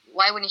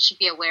 why wouldn't she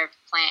be aware of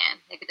the plan?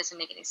 Like, it doesn't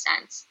make any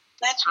sense.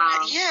 That's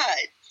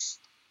right.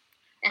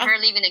 And her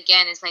leaving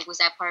again is like, was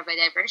that part of a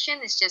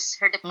diversion? It's just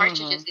her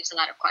departure just leaves a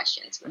lot of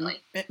questions,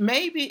 really.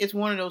 Maybe it's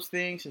one of those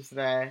things is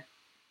that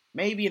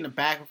maybe in the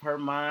back of her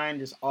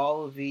mind is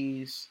all of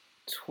these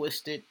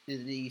twisted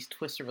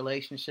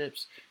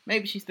relationships.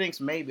 Maybe she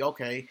thinks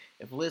okay,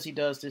 if Lizzie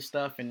does this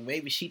stuff and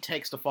maybe she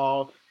takes the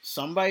fall,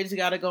 somebody's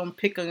got to go and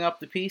picking up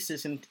the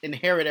pieces and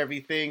inherit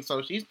everything.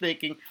 So she's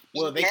thinking,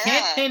 well, they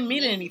can't pin me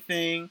to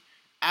anything.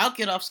 I'll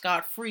get off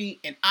scot-free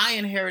and I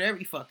inherit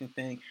every fucking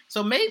thing.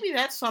 So maybe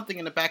that's something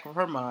in the back of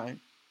her mind.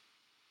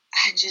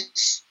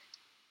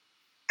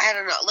 I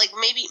don't know. Like,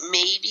 maybe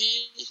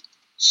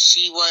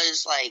she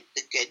was like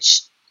the good.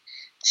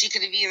 She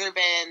could have either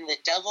been the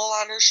devil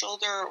on her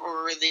shoulder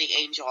or the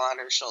angel on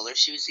her shoulder.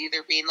 She was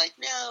either being like,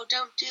 no,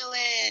 don't do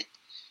it.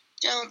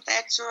 Don't,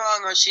 that's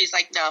wrong. Or she's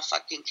like, no,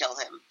 fucking kill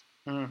him.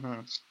 Mm-hmm.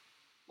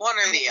 One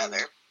or the other.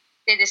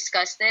 They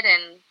discussed it,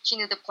 and she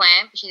knew the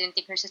plan, but she didn't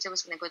think her sister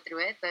was going to go through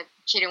it, but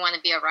she didn't want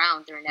to be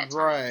around during that time.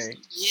 Right.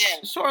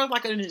 Yeah. Sort of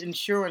like an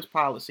insurance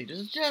policy,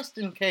 just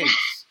in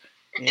case.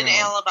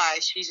 Alibi.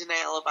 She's an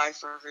alibi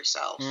for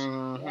herself.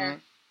 Mm-hmm.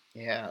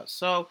 Yeah.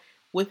 So,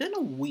 within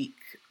a week,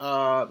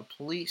 the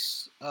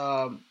police,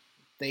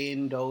 they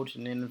indulged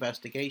in an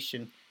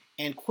investigation,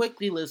 and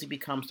quickly Lizzie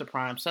becomes the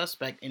prime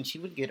suspect, and she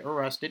would get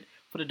arrested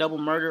for the double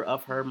murder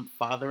of her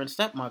father and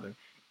stepmother.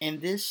 And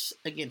this,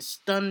 again,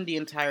 stunned the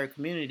entire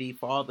community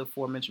for all the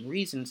aforementioned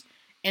reasons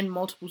and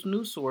multiple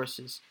news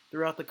sources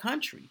throughout the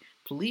country.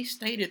 Police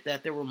stated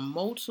that there were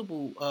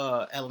multiple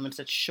elements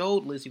that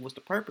showed Lizzie was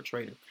the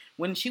perpetrator.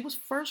 When she was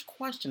first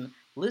questioned,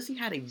 Lizzie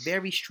had a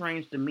very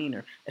strange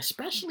demeanor,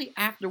 especially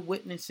after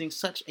witnessing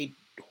such a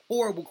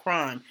horrible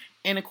crime.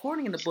 And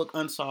according in the book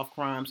Unsolved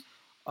Crimes,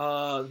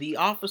 the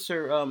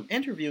officer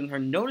interviewing her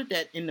noted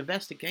that in the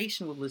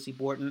investigation with Lizzie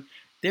Borden,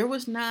 there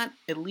was not,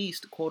 at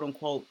least, quote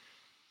unquote,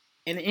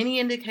 any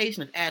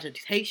indication of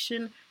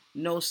agitation,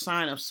 no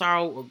sign of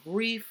sorrow or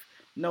grief,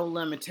 no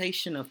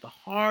lamentation of the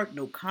heart,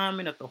 no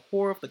comment of the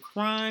horror of the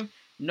crime,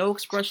 no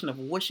expression of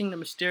wishing the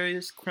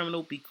mysterious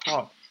criminal be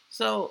caught.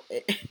 So,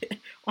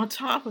 on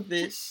top of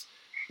this,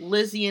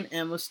 Lizzie and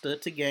Emma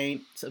stood to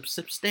gain a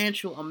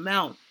substantial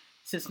amount,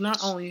 since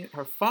not only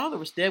her father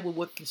was dead, but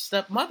with the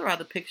stepmother out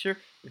of the picture,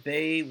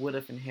 they would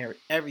have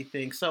inherited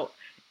everything. So,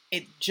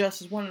 it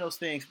just is one of those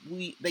things.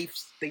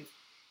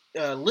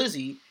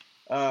 Lizzie,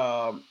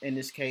 in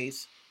this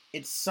case,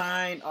 it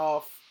signed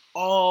off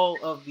all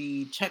of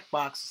the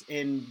checkboxes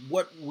in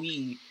what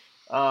we,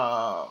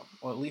 or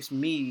at least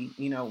me,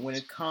 when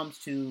it comes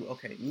to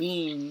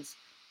means,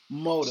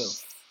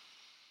 motive,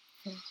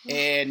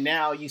 and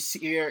now you see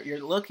you're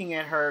looking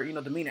at her,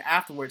 demeanor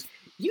afterwards.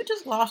 You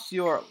just lost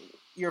your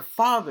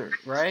father,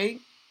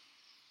 right?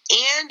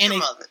 And your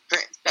mother,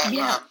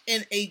 yeah,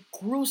 in a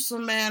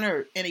gruesome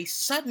manner, in a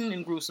sudden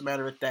and gruesome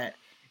manner at that.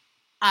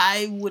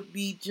 I would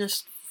be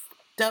just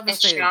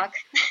devastated.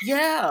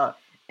 Yeah.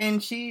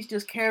 And she's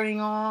just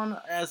carrying on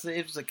as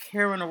if it's a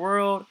care in the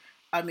world.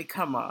 I mean,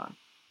 come on.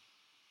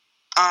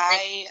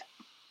 I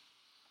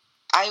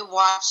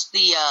watched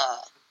the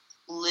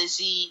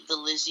Lizzie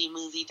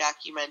movie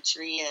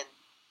documentary, and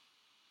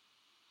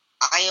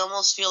I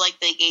almost feel like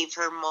they gave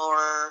her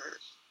more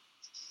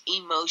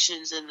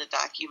emotions in the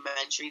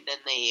documentary than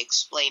they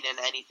explain in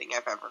anything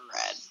I've ever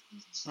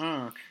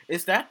read.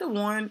 Is that the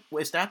one?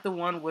 Is that the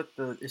one with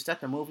the? Is that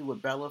the movie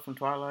with Bella from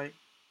Twilight?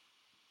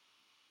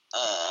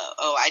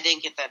 I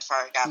didn't get that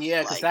far.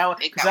 Because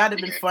that'd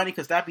have been funny.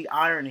 Because that'd be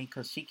irony.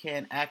 Because she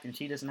can't act and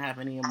she doesn't have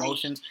any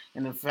emotions.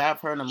 And if I have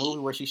her in a movie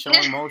where she's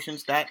showing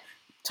emotions, that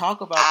talk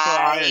about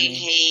irony. I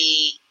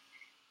hate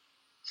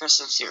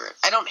Kristen Stewart.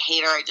 I don't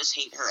hate her. I just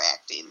hate her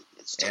acting.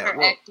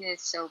 Her acting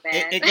is so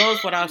bad. It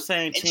goes without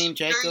saying, Team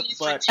Jacob,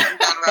 but.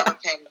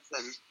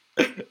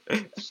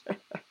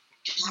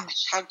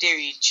 Gosh, how dare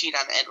you cheat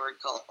on Edward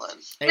Cullen?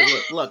 Hey,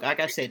 look, like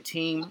I said,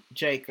 Team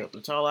Jacob.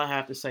 That's all I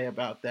have to say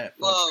about that.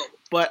 Whoa.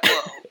 But.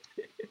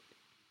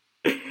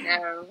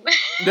 No.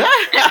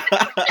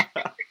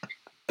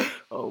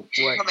 Oh,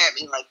 boy. Come at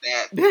me like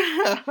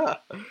that.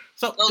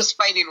 So those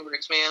fighting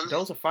words, man.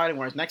 Those are fighting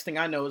words. Next thing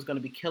I know is going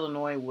to be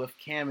Killinois with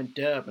Cam and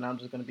Dub, and I'm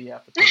just going to be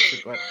after picture.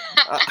 But,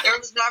 there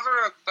was never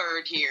a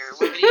third here.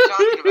 What are you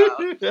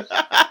talking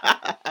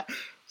about?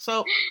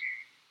 So,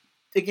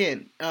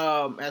 again,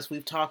 as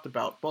we've talked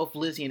about, both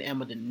Lizzie and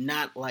Emma did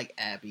not like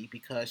Abby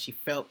because she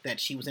felt that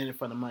she was in it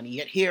for the money.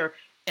 Yet here,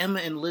 Emma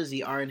and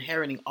Lizzie are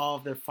inheriting all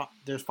of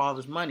their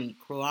father's money,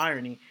 cruel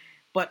irony,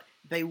 but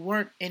they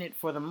weren't in it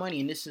for the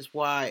money, and this is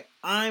why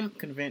I'm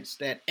convinced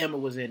that Emma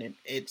was in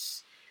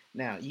it.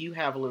 Now you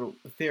have a little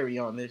theory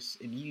on this,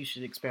 and you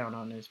should expound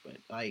on this, but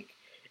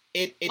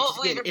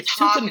it's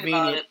too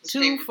convenient,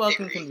 too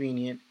fucking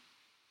convenient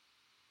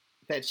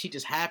that she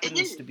just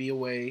happens to be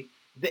away.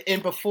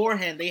 And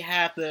beforehand, they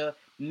have the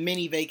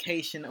mini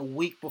vacation a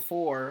week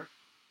before,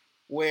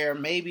 where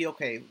maybe,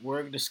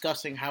 we're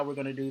discussing how we're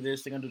going to do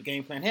this. They're going to do the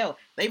game plan. Hell,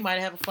 they might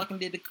have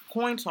did the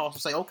coin toss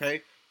and say,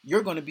 okay,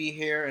 you're going to be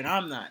here and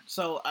I'm not.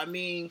 So, I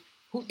mean,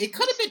 it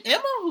could have been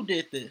Emma who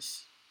did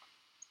this.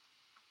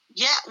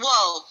 Yeah,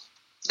 well,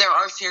 there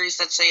are theories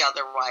that say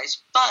otherwise,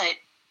 but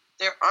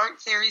there aren't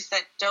theories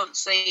that don't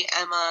say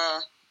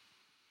Emma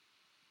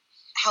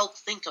helped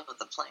think of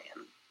the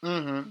plan.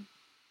 Mm-hmm.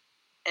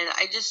 And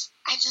I just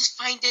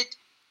find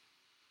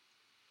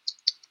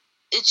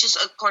it's just,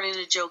 according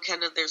to Joe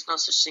Kenna, there's no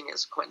such thing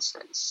as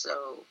coincidence.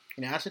 So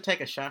I should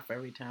take a shot for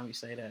every time you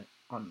say that.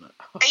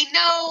 I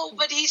know,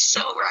 but he's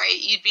so right.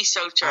 You'd be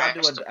so trash.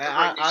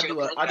 I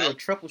do a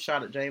triple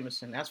shot at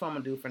Jameson. That's what I'm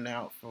gonna do for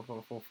now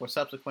for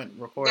subsequent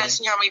recording. Guess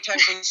how many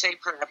times we say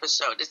per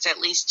episode? It's at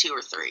least 2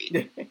 or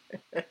 3.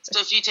 So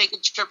if you take a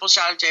triple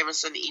shot of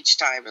Jameson each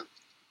time,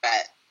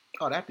 bet.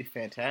 Oh, that'd be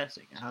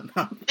fantastic. I'm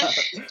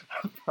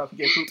probably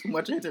getting too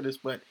much into this,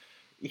 but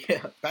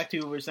yeah, back to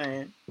what we were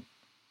saying.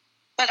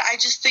 But I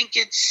just think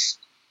it's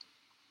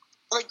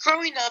like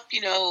growing up,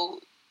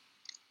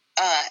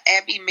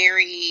 Abby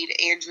married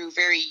Andrew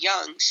very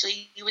young, so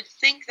you would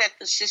think that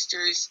the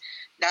sisters,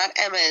 not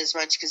Emma as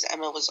much because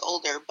Emma was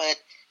older, but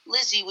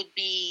Lizzie would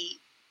be,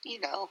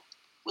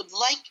 would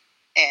like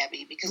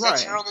Abby because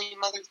that's her only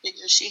mother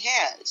figure she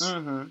has.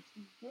 Mm-hmm.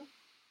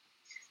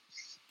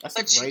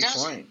 That's a great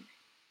point.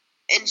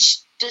 And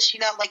does she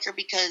not like her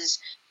because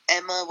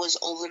Emma was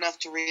old enough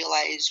to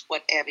realize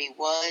what Abby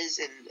was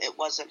and it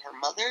wasn't her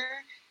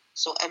mother?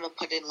 So Emma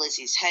put in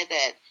Lizzie's head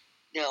that,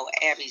 no,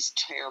 Abby's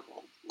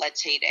terrible.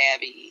 Let's hate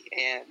Abby.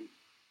 And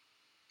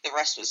the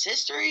rest was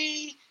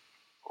history.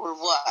 Or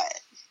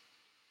what?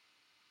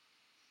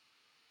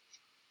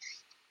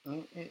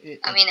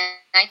 I mean,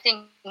 I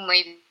think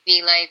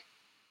maybe like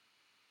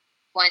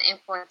one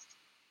influenced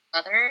the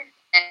other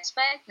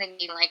aspect.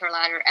 Like her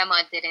daughter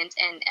Emma didn't,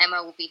 and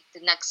Emma will be the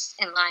next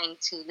in line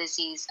to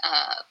Lizzie's,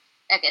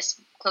 I guess,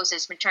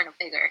 closest maternal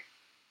figure.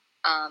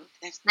 I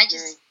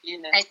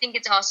think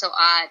it's also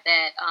odd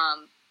that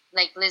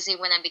like Lizzie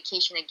went on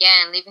vacation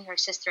again, leaving her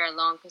sister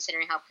alone,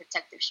 considering how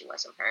protective she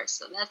was of her.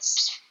 So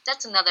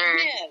that's another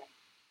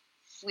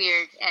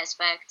weird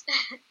aspect.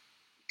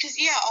 Because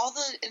all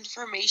the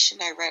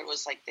information I read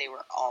was like they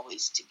were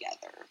always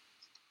together,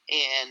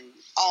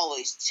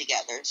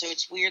 so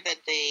it's weird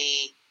that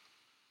they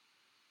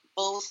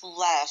both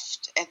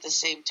left at the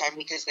same time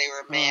because they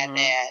were mad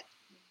at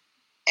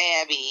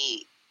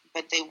Abby,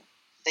 but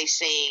they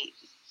say,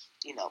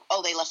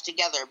 they left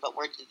together, but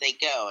where did they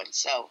go? And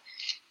so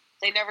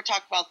they never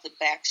talk about the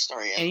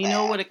backstory of and you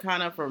know what it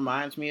kind of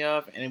reminds me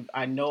of, and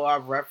I know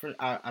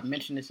I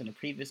mentioned this in a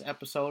previous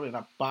episode, and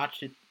I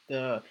botched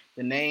the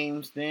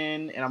names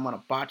then, and I'm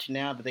gonna botch it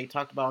now that they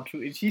talked about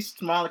True. And she's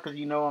smiling because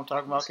I'm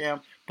talking about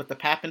Cam, but the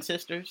Papin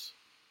sisters.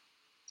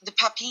 The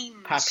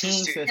Papin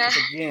sisters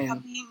again.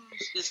 Papin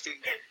sisters.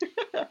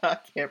 I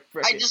can't.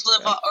 I just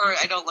live,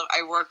 I don't live.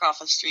 I work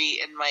off a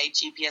street, and my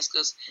GPS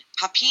goes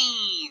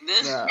Papin.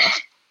 Yeah.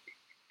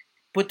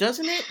 But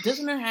doesn't it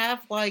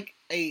have like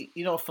a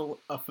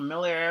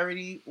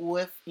familiarity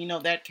with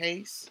that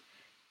case?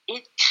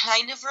 It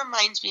kind of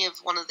reminds me of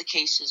one of the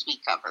cases we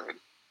covered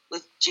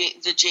with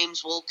the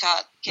James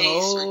Wolcott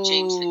case, or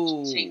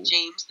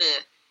James,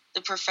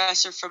 the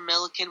professor from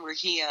Milliken, where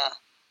he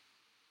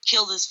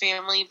killed his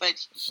family, but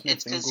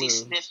it's because he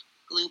sniffed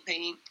glue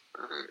paint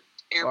or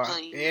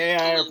airplane.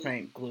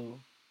 Airplane glue.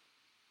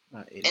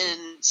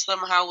 And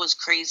somehow was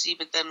crazy,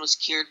 but then was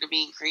cured of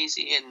being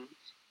crazy, and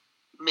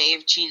may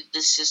have cheated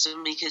the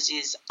system because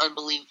he's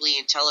unbelievably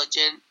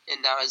intelligent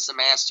and now is a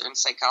master in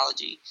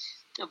psychology.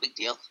 No big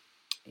deal.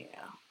 Yeah.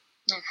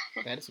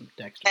 That is some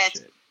Dexter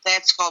shit.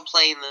 That's called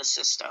playing the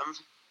system.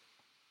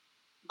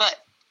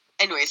 But,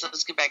 anyways,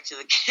 let's get back to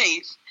the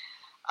case.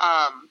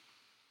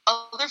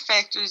 Other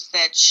factors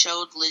that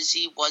showed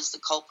Lizzie was the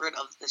culprit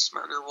of this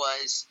murder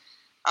was,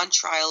 on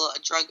trial,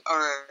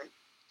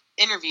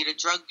 interviewed a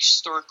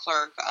drugstore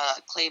clerk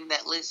claimed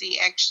that Lizzie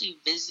actually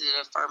visited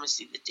a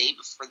pharmacy the day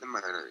before the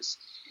murders.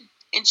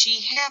 And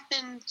she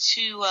happened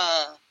to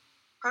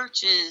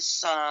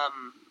purchase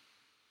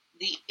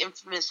the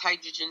infamous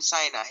hydrogen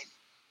cyanide.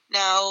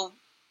 Now,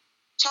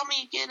 tell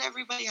me again,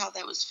 everybody, how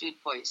that was food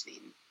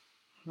poisoning.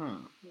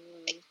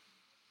 I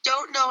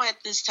don't know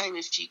at this time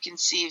if you can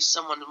see if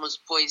someone was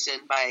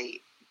poisoned by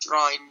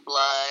drawing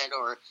blood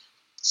or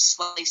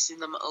slicing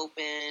them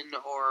open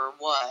or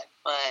what,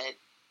 but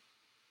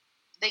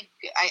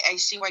I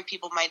see why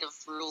people might have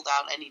ruled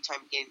out any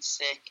time getting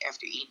sick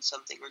after eating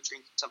something or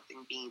drinking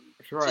something being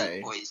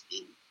food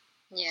poisoning.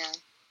 Yeah.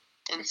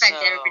 And the fact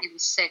that everybody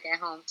was sick at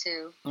home,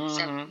 too.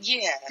 So.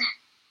 Yeah.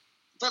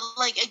 But,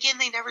 again,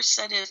 they never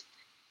said if...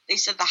 They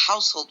said the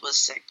household was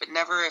sick, but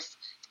never if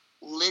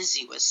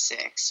Lizzie was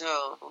sick.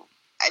 So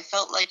I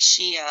felt like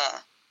she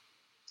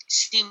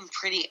seemed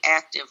pretty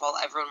active while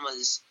everyone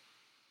was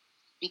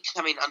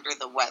becoming under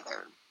the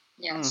weather.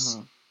 Yes.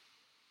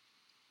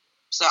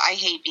 So I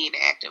hate being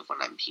active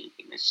when I'm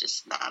puking. It's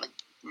just not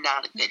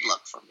a good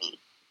look for me.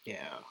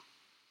 Yeah.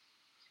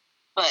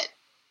 But,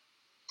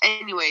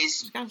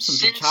 anyways... It's got some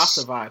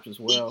Duchassa vibes as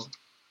well.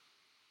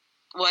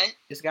 What?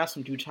 It's got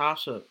some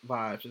Duchassa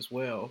vibes as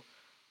well.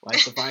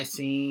 Like the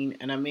Vicine.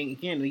 And I mean,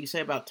 again, when you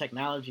say about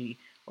technology,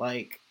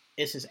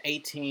 this is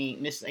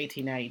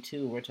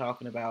 1892. We're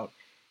talking about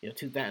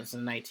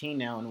 2019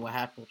 now, and what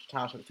happened with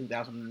Tasha in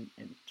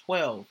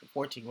 2012,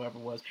 14, whatever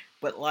it was.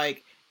 But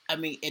I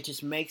mean, it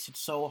just makes it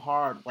so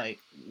hard.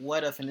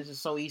 What if? And this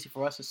is so easy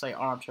for us to say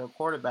armchair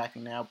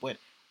quarterbacking now, but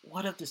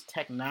what if this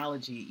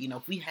technology?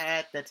 If we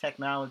had that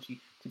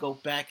technology to go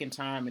back in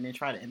time and then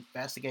try to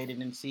investigate it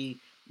and see,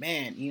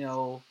 man,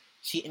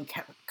 she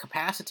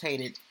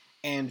incapacitated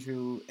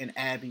Andrew and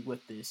Abby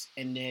with this,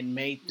 and then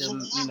made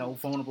them,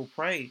 vulnerable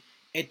prey.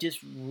 It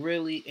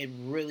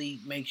really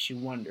makes you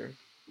wonder.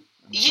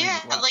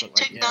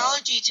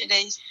 Technology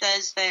today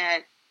says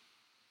that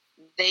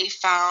they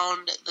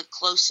found the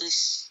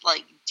closest,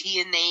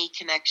 DNA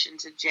connection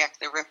to Jack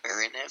the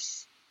Ripper, and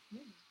if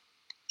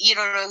you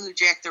don't know who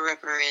Jack the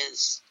Ripper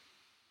is,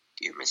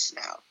 you're missing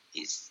out.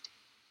 He's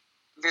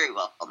very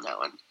well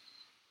known.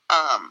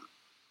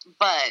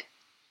 But,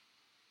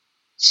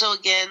 so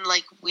again,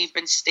 we've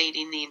been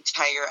stating the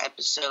entire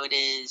episode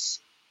is,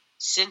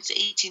 since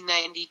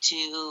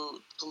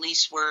 1892,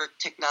 police work,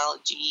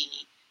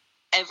 technology,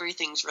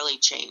 everything's really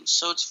changed.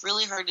 So it's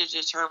really hard to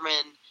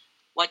determine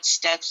what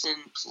steps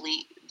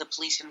the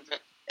police and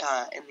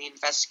the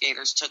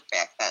investigators took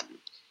back then.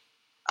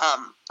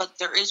 But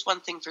there is one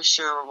thing for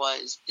sure,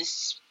 was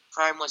this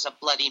crime was a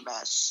bloody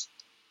mess.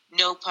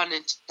 No pun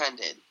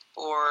intended,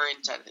 or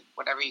intended,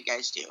 whatever you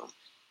guys do.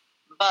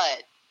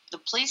 But the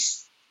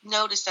police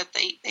noticed that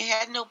they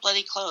had no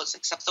bloody clothes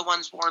except the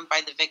ones worn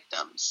by the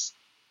victims.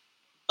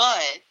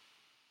 But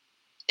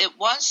It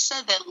was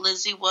said that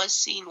Lizzie was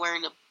seen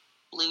wearing a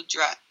blue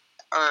dress,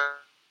 or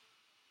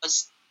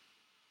was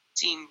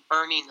seen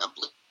burning a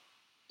blue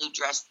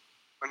dress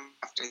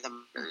after the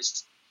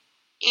murders.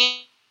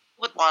 And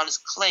what Juan has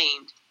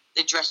claimed,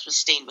 the dress was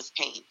stained with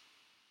paint.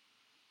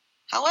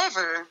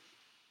 However,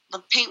 the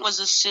paint was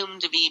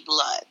assumed to be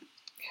blood.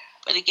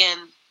 But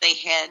again, they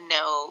had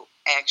no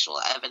actual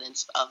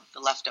evidence of the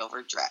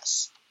leftover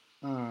dress.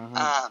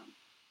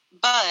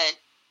 But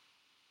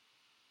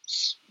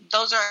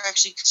those are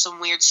actually some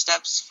weird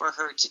steps for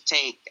her to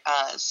take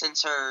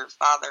since her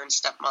father and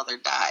stepmother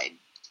died.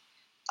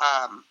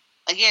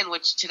 Again,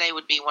 which today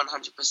would be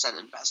 100%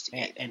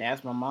 investigated. And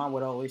as my mom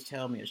would always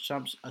tell me,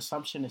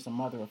 assumption is the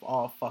mother of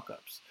all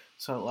fuck-ups.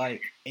 So,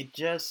 like, it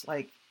just,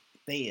 like,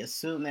 they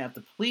assume that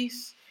the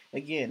police,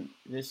 again,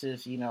 this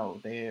is, you know,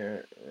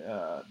 they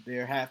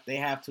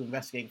have to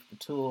investigate with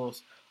the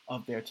tools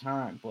of their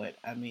time. But,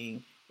 I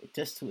mean,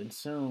 just to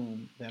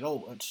assume that,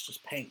 oh, it's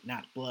just paint,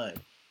 not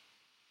blood.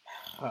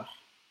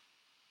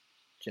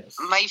 Just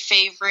my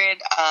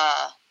favorite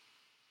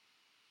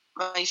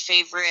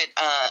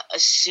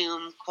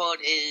assume quote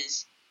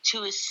is,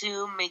 "To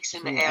assume makes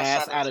an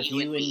ass out of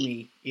you and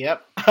me."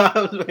 Yep,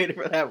 I was waiting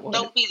for that one.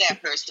 Don't be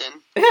that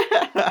person.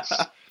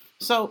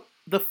 So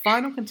the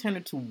final contender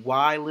to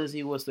why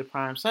Lizzie was the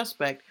prime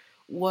suspect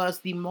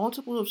was the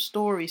multiple of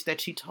stories that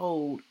she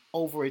told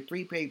over a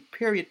 3-day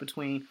period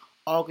between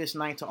August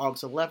 9th to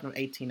August 11th of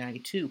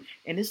 1892,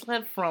 and this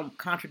led from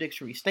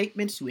contradictory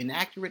statements to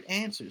inaccurate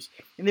answers.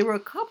 And there were a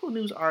couple of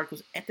news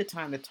articles at the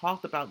time that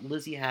talked about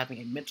Lizzie having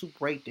a mental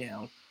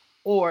breakdown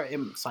or a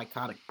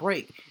psychotic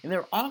break. And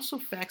there are also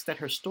facts that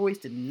her stories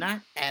did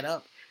not add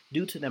up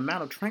due to the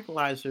amount of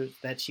tranquilizers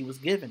that she was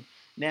given.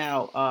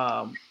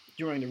 Now,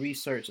 during the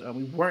research,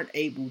 we weren't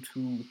able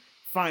to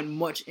find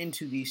much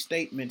into these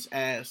statements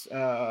as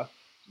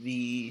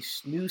the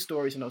news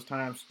stories in those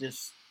times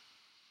just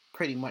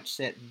pretty much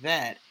said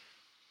that,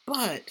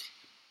 but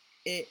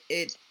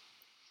it's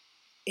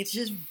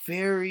just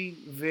very,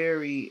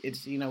 very,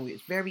 it's, you know,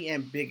 it's very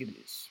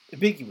ambiguous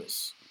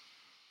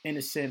in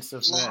the sense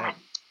of that.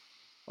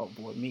 Oh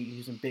boy, me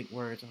using big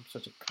words, I'm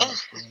such a cunt.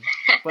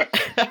 But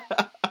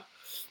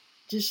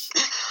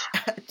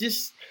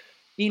just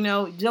you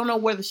know, you don't know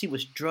whether she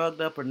was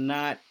drugged up or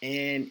not,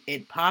 and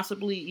it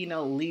possibly, you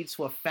know, leads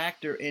to a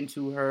factor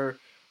into her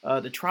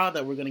the trial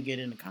that we're going to get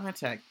into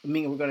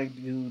we're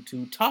going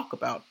to talk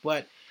about.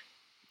 But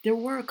there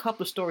were a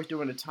couple of stories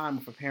during the time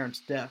of her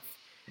parents' death,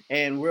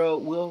 and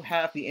we'll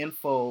have the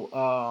info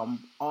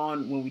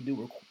on when we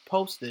do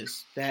post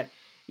this, that,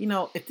 you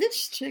know, if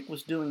this chick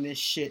was doing this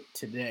shit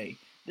today,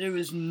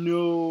 there's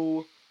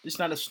not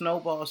a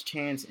snowball's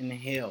chance in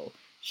hell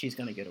she's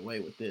going to get away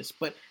with this.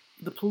 But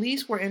the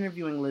police were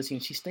interviewing Lizzie,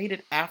 and she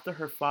stated after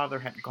her father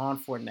had gone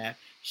for a nap,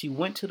 she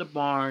went to the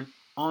barn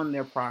on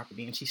their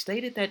property, and she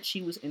stated that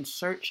she was in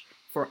search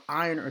for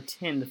iron or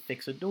tin to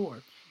fix a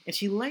door. And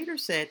she later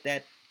said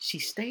that she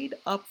stayed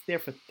up there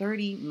for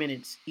 30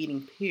 minutes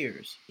eating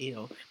pears.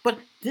 Ew. But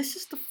this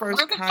is the first.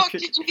 Where the fuck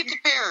did you get the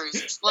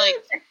pears? Like,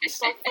 it's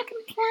so fucking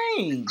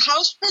plain.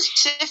 How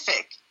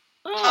specific?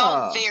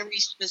 How very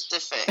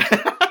specific.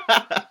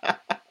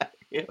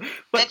 Yeah,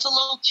 that's a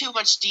little too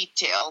much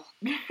detail.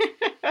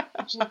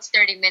 It's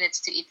 30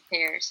 minutes to eat the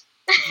pears.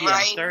 Yeah,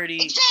 right?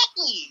 30.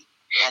 Exactly.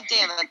 God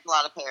damn, that's a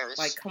lot of pears.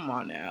 Like, come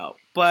on now.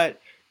 But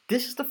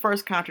this is the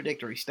first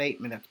contradictory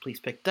statement that the police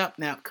picked up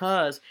now,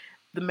 because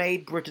the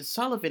maid Bridget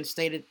Sullivan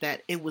stated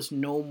that it was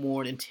no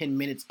more than 10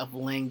 minutes of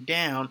laying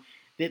down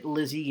that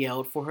Lizzie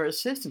yelled for her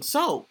assistance.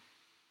 So,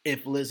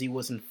 if Lizzie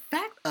was in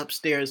fact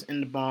upstairs in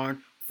the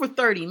barn for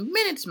 30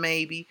 minutes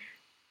maybe,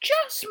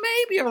 just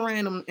maybe a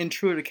random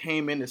intruder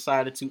came in and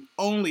decided to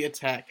only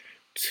attack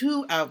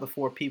 2 out of the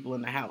 4 people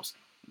in the house.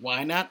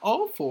 Why not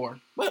all 4?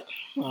 But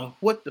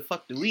what the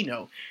fuck do we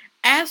know?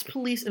 As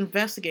police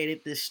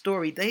investigated this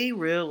story, they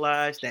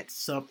realized that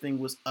something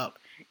was up,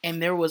 and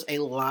there was a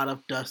lot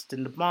of dust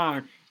in the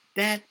barn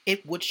that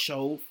it would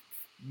show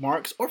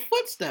marks or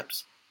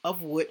footsteps,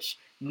 of which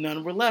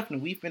none were left.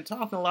 And we've been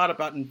talking a lot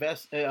about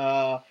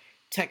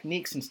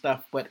techniques and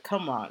stuff, but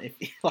come on,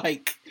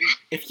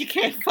 if you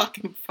can't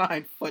fucking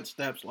find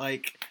footsteps,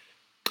 like,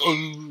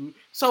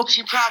 so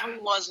she probably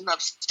wasn't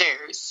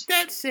upstairs.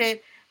 That's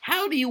it.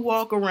 How do you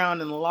walk around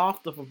in the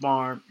loft of a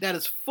barn that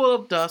is full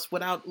of dust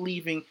without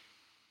leaving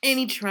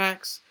any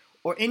tracks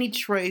or any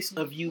trace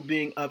of you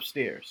being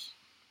upstairs?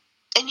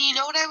 And you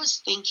know what I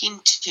was thinking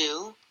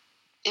too?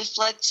 If,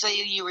 let's say,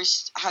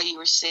 how you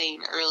were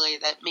saying earlier,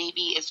 that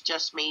maybe, if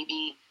just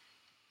maybe,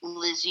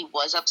 Lizzie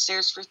was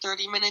upstairs for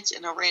 30 minutes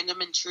and a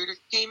random intruder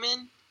came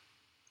in,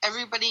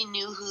 everybody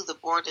knew who the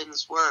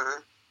Bordens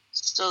were,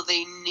 so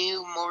they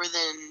knew more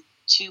than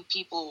 2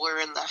 people were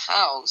in the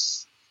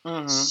house.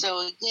 Mm-hmm.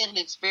 So again,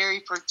 it's very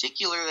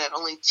particular that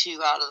only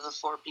 2 out of the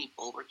 4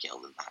 people were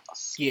killed in the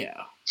house.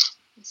 Yeah.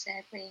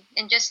 Exactly.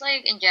 And just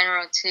like in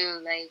general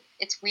too, like,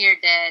 it's weird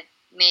that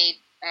maid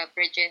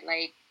Bridget,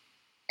 like,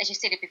 as you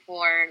stated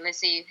before,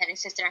 Lizzie had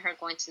insisted on her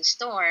going to the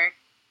store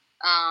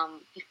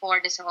before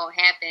this all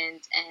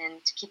happened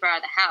and to keep her out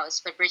of the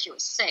house, but Bridget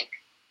was sick.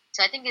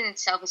 So I think in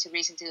itself is a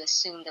reason to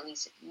assume that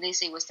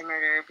Lizzie was the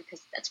murderer,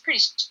 because that's pretty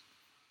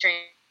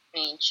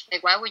strange.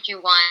 Like, why would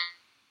you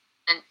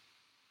want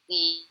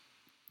the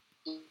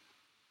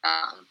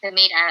the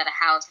maid out of the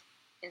house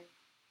in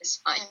this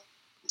fun?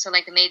 So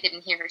like the maid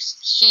didn't hear her.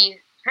 She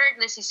heard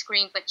Lizzie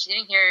scream, but she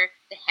didn't hear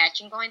the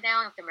hatching going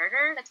down of the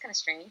murder. That's kind of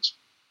strange.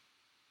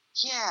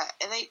 Yeah,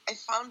 and I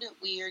found it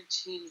weird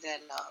too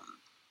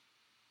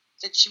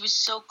that she was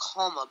so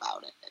calm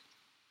about it.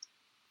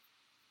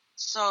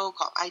 So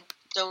calm. I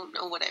don't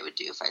know what I would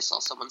do if I saw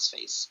someone's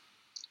face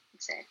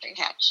Exactly.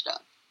 hatched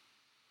up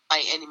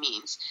by any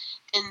means.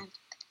 And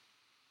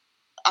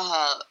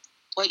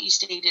what you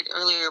stated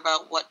earlier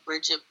about what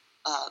Bridget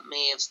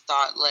may have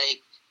thought,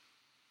 like,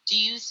 do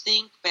you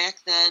think back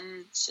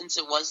then, since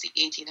it was the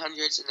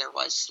 1800s and there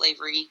was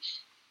slavery,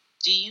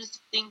 do you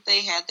think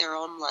they had their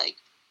own, like,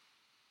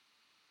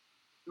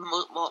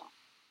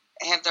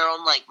 have their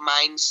own, like,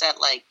 mindset,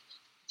 like,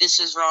 this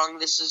is wrong,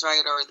 this is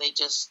right, or they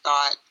just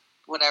thought,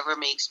 whatever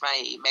makes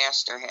my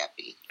master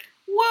happy?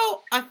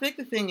 Well, I think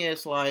the thing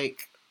is,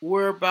 like,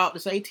 we're about,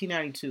 it's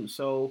 1892,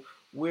 so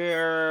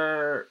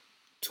we're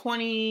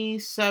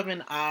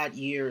 27 odd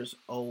years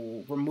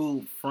old,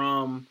 removed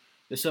from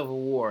the Civil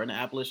War and the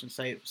abolition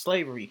of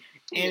slavery.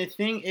 And the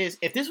thing is,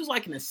 if this was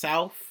like in the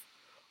South,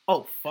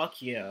 oh,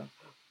 fuck yeah.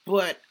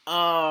 But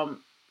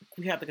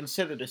we have to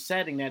consider the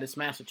setting that it's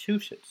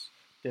Massachusetts.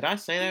 Did I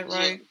say that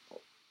right?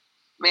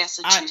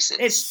 Massachusetts.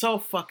 It's so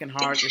fucking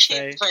hard to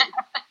say.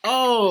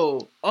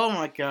 Oh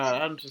my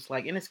god! I'm just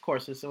like, and of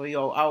course, so I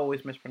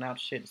always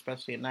mispronounce shit,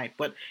 especially at night.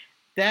 But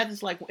that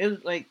is like, it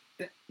was like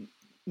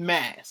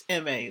Mass,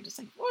 M.A. Just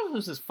like, what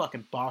was this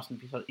fucking Boston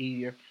piece of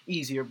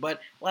easier?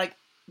 But like,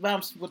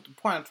 what the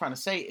point I'm trying to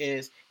say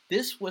is,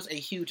 this was a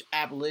huge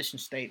abolition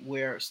state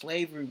where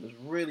slavery was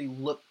really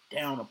looked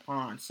down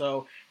upon.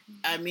 So,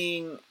 I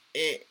mean,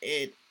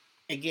 it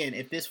again,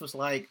 if this was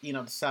like,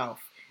 the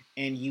South,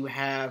 and you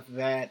have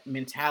that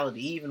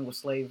mentality, even with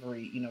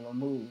slavery,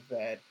 removed,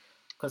 that,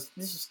 because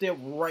this is still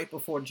right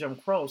before Jim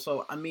Crow.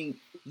 So, I mean,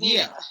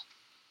 yeah.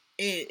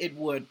 It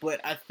would, but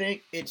I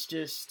think it's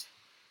just,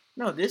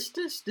 no, this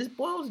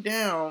boils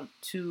down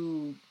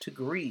to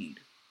greed.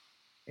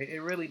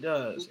 It really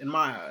does, in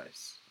my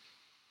eyes.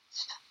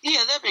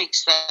 Yeah, that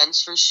makes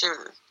sense for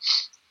sure.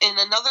 And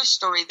another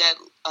story that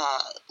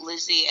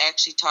Lizzie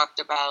actually talked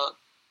about,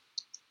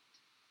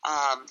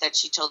 that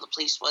she told the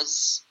police,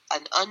 was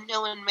an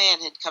unknown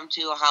man had come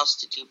to a house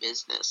to do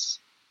business.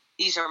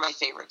 These are my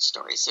favorite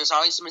stories. There's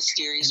always a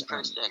mysterious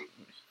person.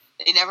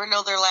 They never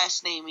know their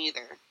last name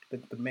either.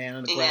 The man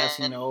in the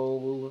grassy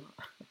knoll.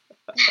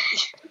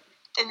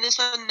 And this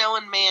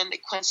unknown man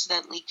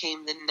coincidentally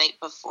came the night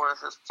before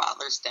her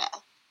father's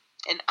death.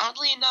 And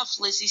oddly enough,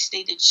 Lizzie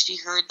stated she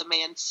heard the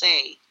man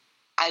say,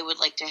 "I would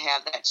like to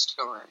have that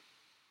store."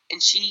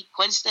 And she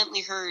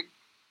coincidentally heard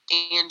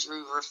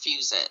Andrew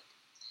refuse it.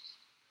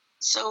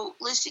 So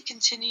Lizzie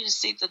continued to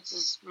say that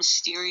this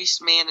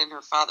mysterious man and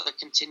her father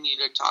continued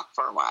to talk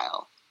for a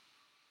while.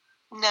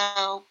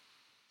 Now,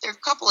 there are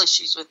a couple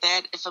issues with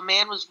that. If a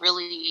man was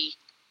really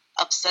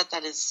upset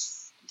that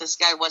this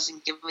guy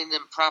wasn't giving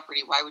them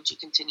property, why would you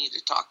continue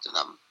to talk to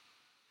them?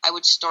 I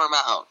would storm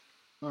out.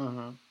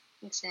 Mm-hmm.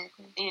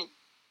 Exactly. And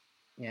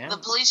yeah. The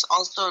police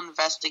also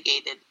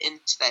investigated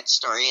into that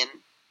story, and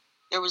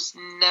there was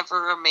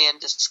never a man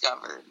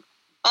discovered.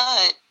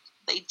 But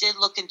they did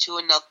look into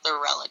another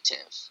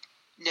relative.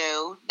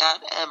 No,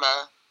 not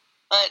Emma,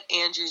 but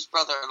Andrew's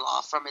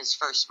brother-in-law from his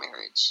first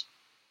marriage.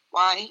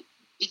 Why?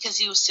 Because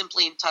he was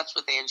simply in touch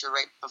with Andrew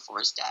right before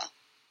his death.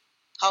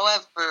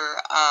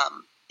 However,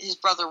 his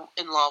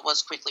brother-in-law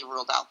was quickly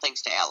ruled out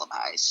thanks to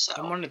alibis. So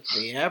I wonder if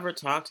they ever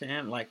talked to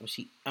him. Like, was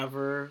she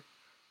ever,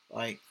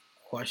 like,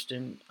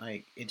 questioned?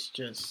 Like, it's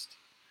just,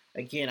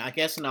 again, I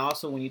guess, and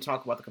also when you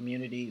talk about the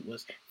community,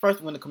 was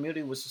first when the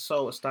community was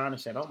so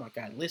astonished that, oh my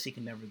God, Lizzie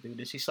can never do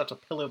this. She's such a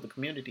pillar of the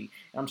community.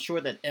 And I'm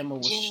sure that Emma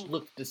was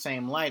looked the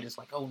same light. It's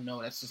like, oh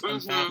no, that's just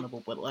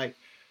unfathomable. But like,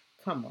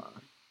 come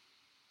on.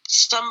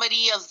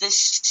 Somebody of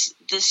this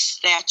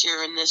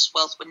stature and this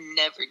wealth would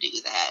never do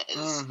that.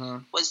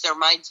 Was their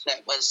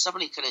mindset, was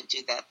somebody couldn't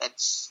do that.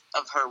 That's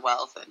of her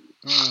wealth.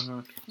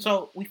 And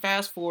So we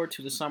fast forward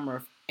to the summer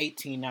of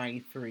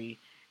 1893,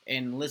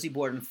 and Lizzie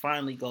Borden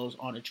finally goes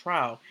on a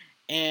trial.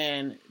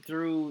 And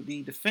through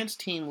the defense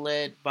team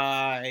led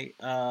by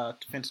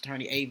defense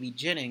attorney A.V.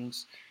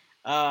 Jennings,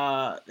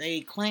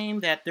 they claim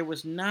that there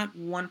was not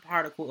one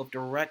particle of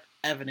direct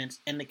evidence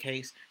in the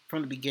case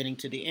from the beginning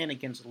to the end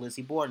against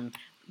Lizzie Borden.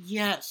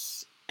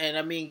 Yes, and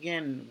I mean,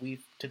 again,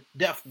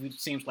 it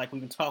seems like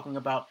we've been talking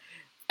about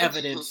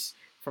evidence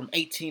from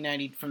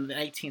 1890, from the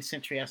 18th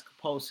century as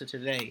opposed to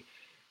today.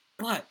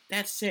 But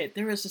that said,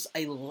 there is just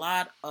a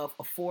lot of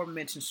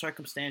aforementioned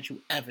circumstantial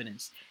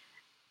evidence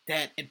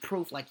that it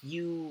proves, like,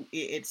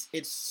 it's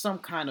some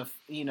kind of,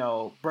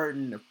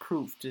 burden of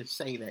proof to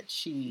say that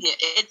she. Yeah,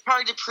 it's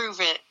hard to prove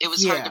it. It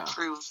was hard to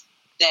prove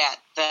that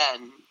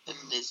then than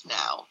it is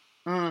now.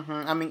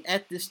 I mean,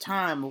 at this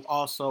time,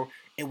 also,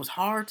 it was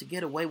hard to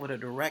get away with a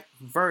direct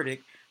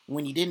verdict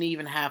when you didn't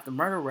even have the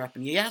murder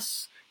weapon.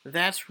 Yes,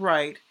 that's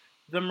right.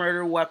 the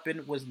murder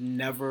weapon was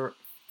never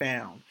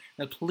found.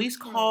 The police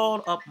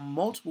called up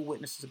multiple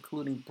witnesses,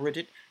 including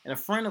Bridget and a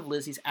friend of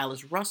Lizzie's,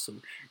 Alice Russell.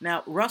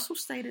 Now, Russell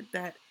stated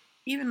that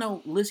even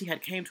though Lizzie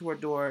had came to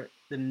her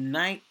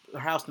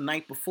house the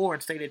night before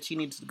and stated she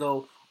needed to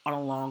go on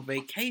a long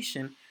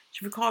vacation,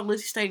 she recalled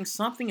Lizzie stating,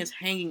 "Something is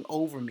hanging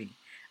over me.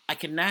 I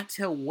cannot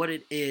tell what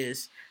it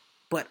is,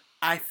 but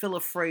I feel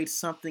afraid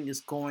something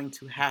is going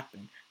to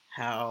happen."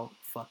 How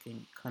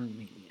fucking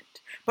convenient.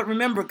 But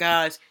remember,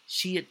 guys,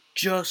 she had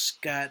just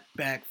got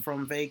back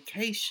from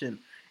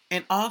vacation.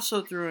 And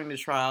also during the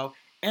trial,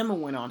 Emma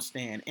went on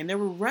stand. And there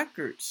were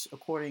records,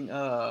 according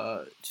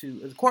to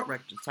the court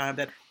records at the time,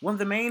 that one of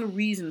the main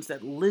reasons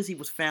that Lizzie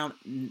was found,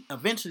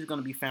 eventually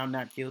going to be found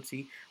not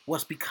guilty,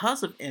 was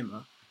because of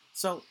Emma.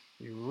 So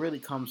it really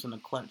comes in the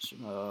clutch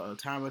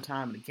time and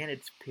time and again,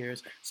 it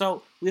appears.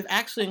 So we've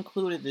actually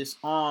included this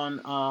on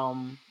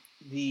on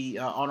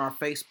our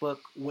Facebook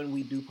when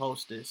we do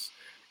post this.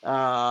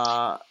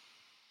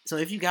 So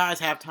if you guys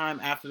have time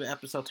after the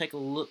episode, take a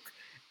look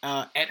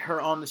at her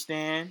on the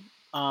stand.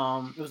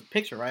 It was a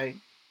picture, right?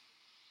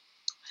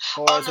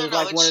 Or Oh, is no, it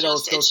like one of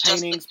those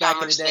paintings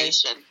back in the day?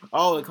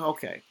 Oh,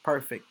 okay,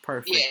 perfect.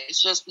 Yeah,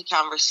 it's just the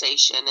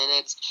conversation,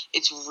 and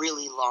it's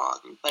really long,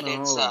 but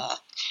it's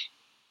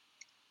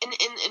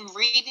and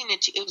reading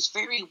it, it was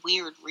very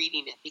weird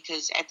reading it,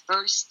 because at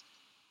first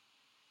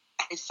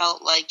I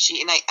felt like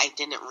I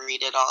didn't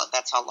read it all.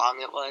 That's how long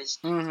it was.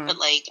 Mm-hmm. But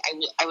like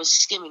I was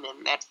skimming it,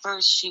 and at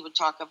first she would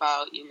talk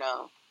about,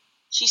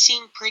 she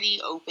seemed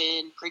pretty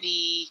open,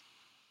 pretty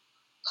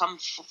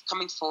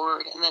coming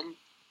forward, and then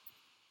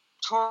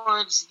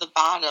towards the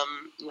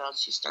bottom,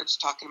 she starts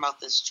talking about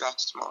this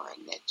dress more,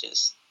 and it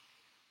just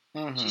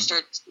she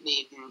starts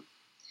needing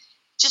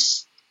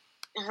just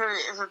her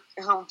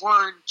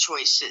word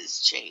choices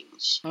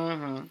change.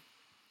 Mm-hmm.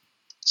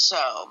 So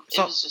it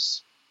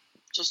was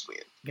just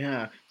weird.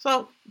 Yeah.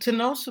 So, to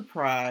no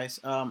surprise,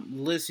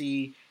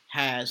 Lizzie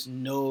has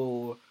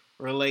no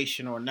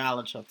relation or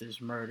knowledge of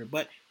this murder,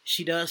 but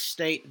she does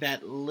state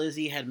that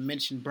Lizzie had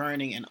mentioned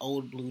burning an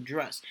old blue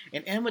dress.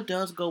 And Emma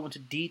does go into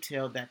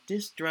detail that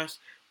this dress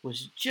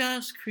was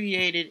just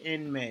created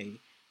in May.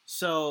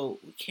 So,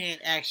 we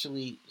can't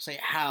actually say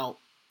how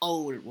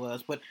old it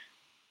was, but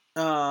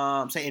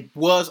say it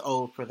was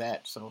old for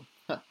that. So,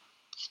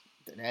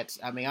 that's,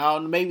 I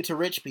don't know, maybe to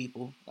rich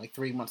people, like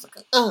 3 months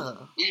ago.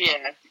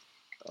 Yeah.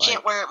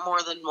 Can't wear it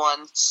more than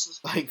once.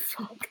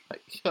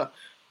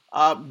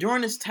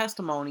 During this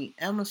testimony,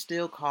 Emma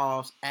still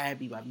calls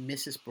Abby by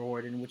Mrs.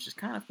 Borden, which is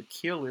kind of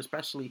peculiar,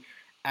 especially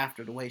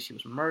after the way she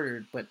was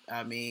murdered. But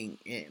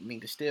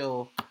to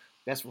still,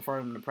 that's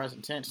referring to the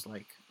present tense,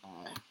 like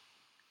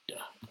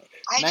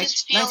I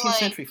just feel 19th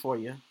century for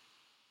you.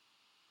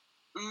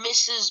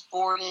 Mrs.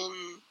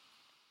 Borden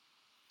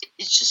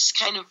is just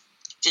kind of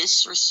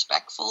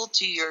disrespectful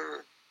to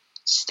your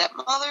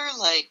stepmother,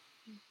 like.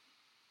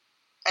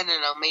 I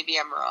don't know, maybe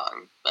I'm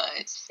wrong, but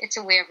it's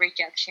a way of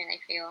rejection, I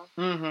feel.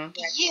 Mm-hmm.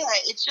 Yeah,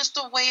 it's just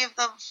a way of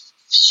them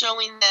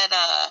showing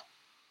that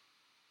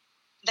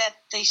that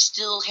they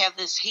still have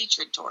this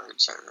hatred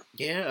towards her.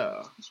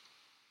 Yeah.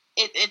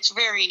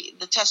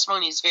 The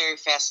testimony is very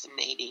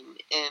fascinating,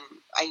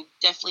 and I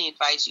definitely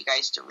advise you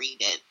guys to read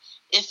it.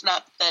 If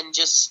not, then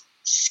just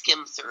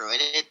skim through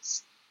it.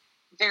 It's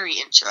very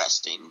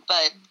interesting.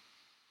 But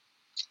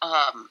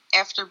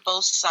after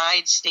both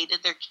sides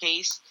stated their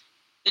case,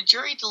 the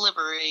jury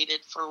deliberated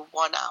for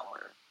 1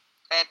 hour.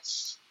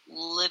 That's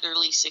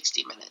literally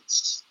 60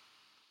 minutes.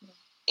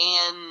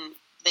 And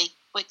they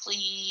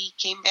quickly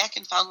came back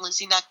and found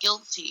Lizzie not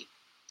guilty.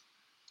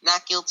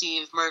 Not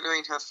guilty of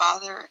murdering her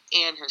father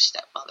and her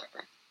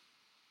stepmother.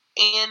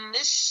 And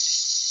this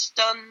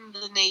stunned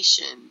the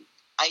nation.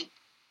 I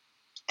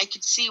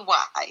could see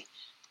why.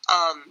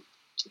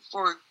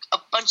 For a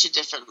bunch of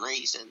different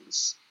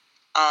reasons.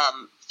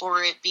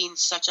 For it being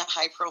such a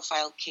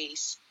high-profile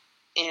case,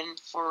 and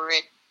for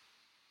it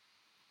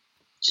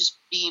just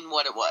being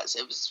what it was.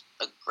 It was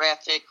a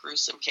graphic,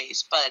 gruesome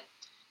case. But,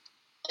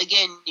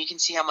 again, you can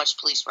see how much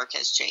police work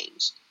has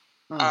changed.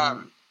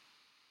 Mm-hmm.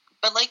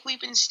 But like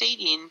we've been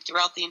stating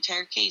throughout the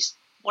entire case,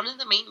 one of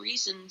the main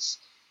reasons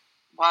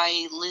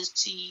why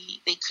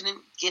they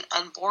couldn't get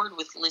on board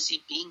with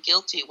Lizzie being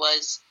guilty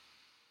was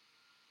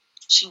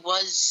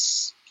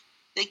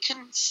they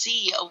couldn't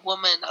see a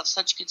woman of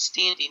such good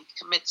standing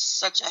commit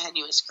such a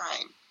heinous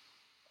crime.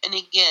 And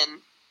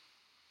again,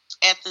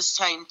 at this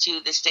time,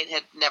 too, the state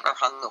had never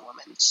hung a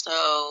woman,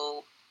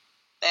 so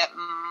that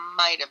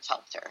might have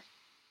helped her.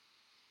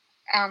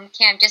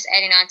 Cam, just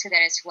adding on to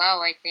that as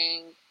well, I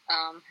think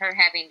her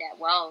having that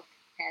wealth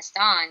passed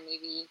on,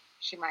 maybe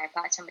she might have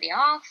bought somebody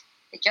off,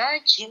 the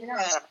judge.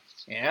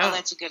 Yeah. Oh,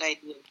 that's a good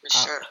idea for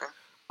sure.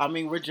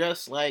 We're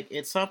just like,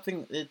 it's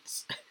something,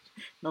 it's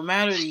no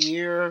matter the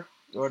year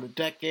or the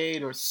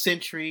decade or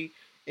century,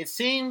 it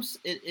seems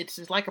it's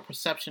just like a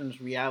perception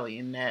of reality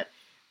in that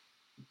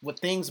what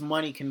things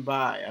money can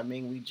buy.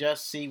 We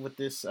just see with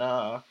this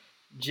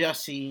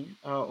Jussie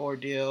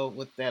ordeal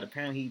with that.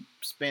 Apparently he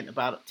spent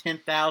about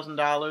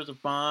 $10,000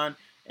 of bond,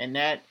 and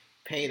that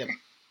paid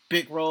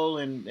big role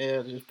in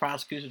the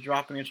prosecution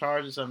dropping their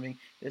charges. I mean,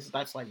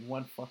 that's like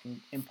one fucking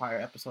Empire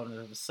episode in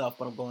itself.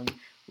 But I'm going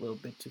a little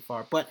bit too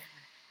far. But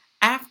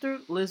after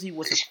Lizzie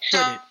was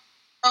acquitted.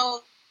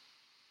 Oh.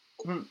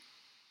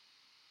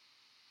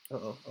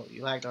 Oh,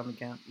 you lagged on the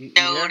count. You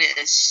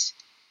notice.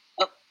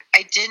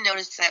 I did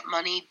notice that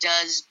money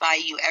does buy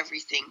you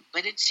everything,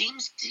 but it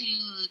seems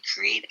to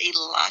create a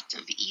lot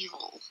of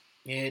evil.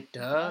 It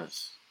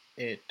does.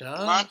 It does.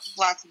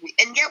 Lots of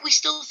and yet we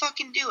still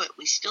fucking do it.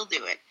 We still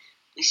do it.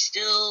 We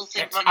still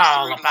think it's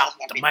all about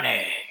the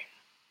money.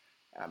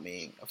 I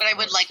mean, but I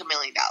would like $1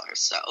 million.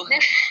 So.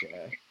 Okay.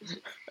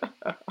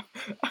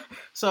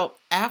 So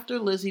after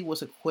Lizzie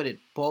was acquitted,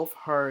 both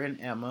her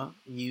and Emma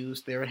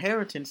used their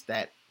inheritance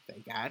that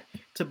they got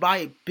to buy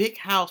a big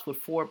house with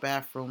 4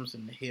 bathrooms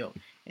in the Hill.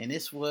 And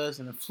this was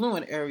an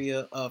affluent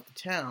area of the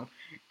town.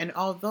 And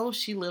although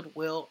she lived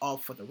well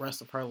off for the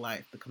rest of her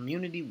life, the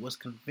community was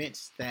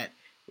convinced that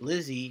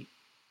Lizzie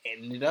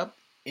ended up,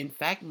 in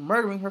fact,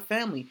 murdering her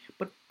family.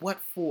 But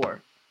what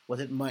for? Was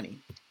it money?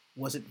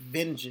 Was it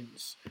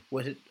vengeance?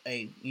 Was it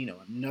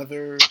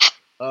another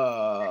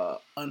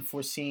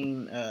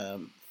unforeseen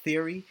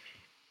theory?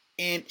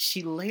 And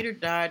she later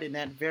died in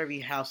that very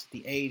house at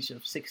the age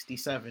of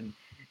 67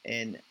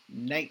 in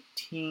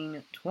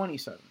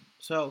 1927.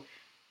 So,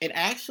 and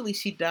actually,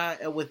 she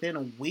died within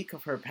a week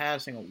of her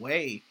passing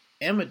away.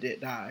 Emma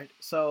died.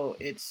 So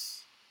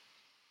it's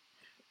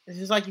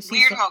just like you see.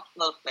 Weird how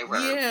close they were.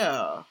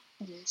 Yeah.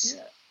 Yes.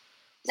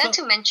 Yeah. Not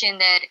to mention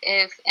that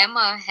if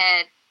Emma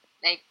had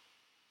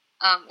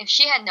if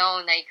she had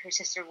known her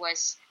sister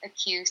was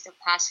accused of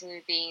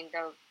possibly being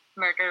the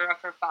murderer of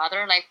her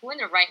father, who in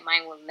their right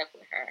mind would live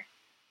with her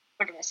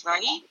for the rest of her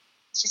life?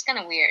 It's just kind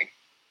of weird.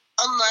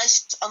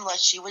 Unless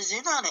she was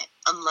in on it.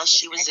 Unless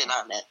she was in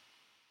on it.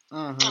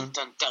 Mm-hmm. Dun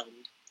dun dun.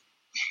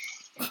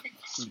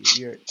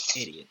 You're an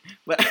idiot.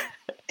 But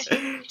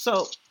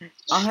so,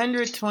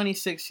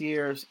 126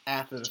 years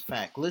after the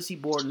fact, Lizzie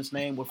Borden's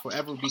name will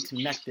forever be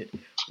connected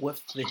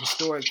with the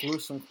historic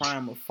gruesome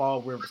crime of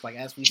Fall Rivers.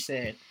 As we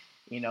said,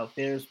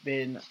 there's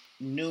been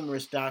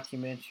numerous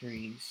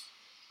documentaries,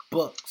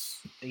 books,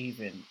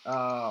 even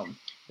that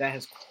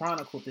has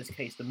chronicled this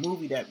case. The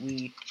movie that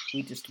we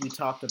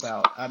talked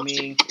about. I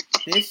mean,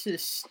 this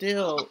is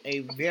still a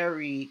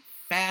very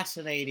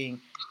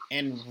fascinating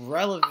and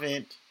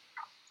relevant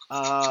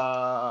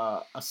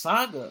a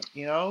saga,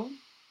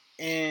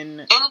 and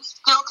it's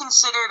still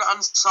considered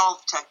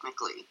unsolved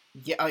technically.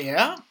 Yeah, oh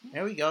yeah,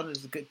 there we go.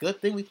 There's a good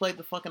thing we played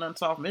the fucking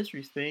Unsolved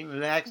Mysteries theme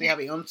and actually have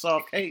an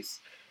unsolved case.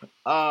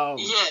 Yeah.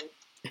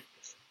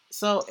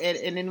 So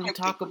and then we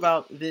talk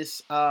about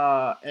this,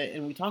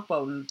 and we talk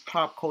about in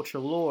pop culture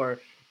lore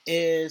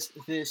is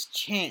this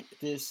chant,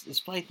 this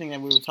plaything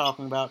that we were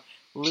talking about.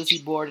 Lizzie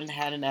Borden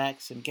had an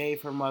axe and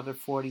gave her mother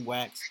 40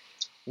 whacks.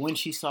 When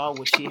she saw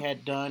what she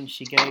had done,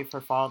 she gave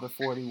her father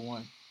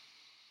 41.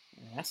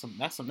 That's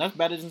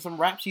better than some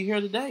raps you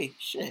hear today.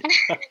 Shit.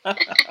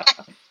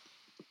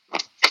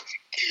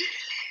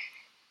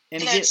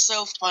 And that's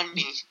so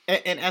funny.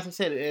 And as I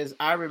said,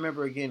 I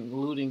remember again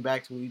alluding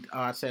back to what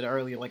I said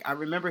earlier. I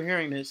remember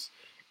hearing this,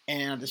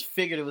 and I just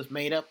figured it was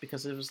made up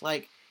because it was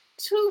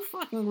too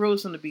fucking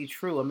gruesome to be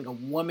true. I mean, a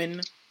woman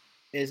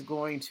is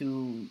going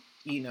to,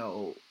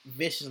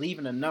 viciously.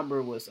 Even a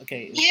number was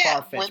okay. It's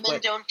far-fetched,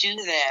 women don't do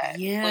that.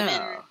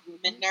 Yeah,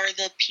 women are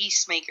the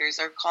peacemakers.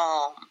 Are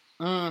calm.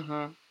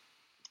 Mm-hmm.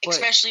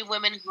 Especially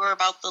women who are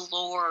about the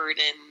Lord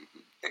and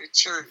their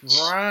church.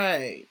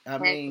 Right. I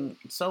mean,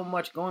 so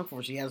much going for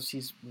her.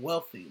 She's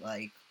wealthy.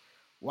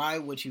 Why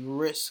would you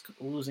risk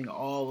losing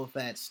all of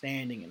that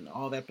standing and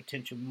all that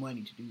potential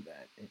money to do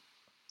that?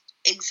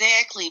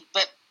 Exactly.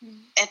 But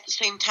at the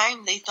same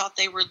time, they thought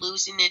they were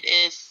losing it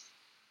if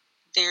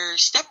their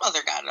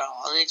stepmother got it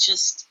all. And it's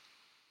just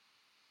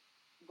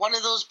one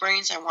of those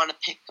brains I want to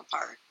pick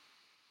apart.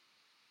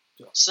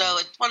 So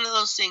it's one of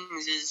those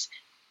things is,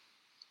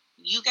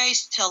 you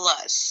guys tell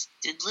us,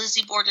 did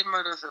Lizzie Borden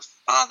murder her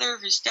father,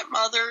 her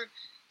stepmother?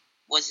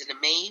 Was it a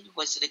maid?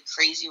 Was it a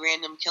crazy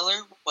random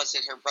killer? Was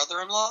it her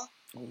brother-in-law?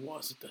 Or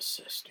was it the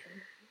sister?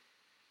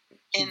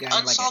 And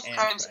Unsolved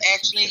Crimes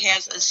actually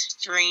has a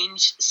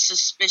strange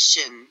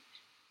suspicion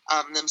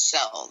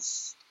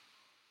themselves.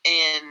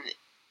 And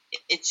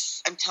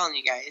I'm telling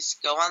you guys,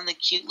 go on a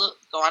cute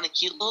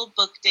little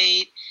book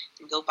date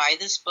and go buy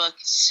this book.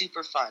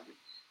 Super fun.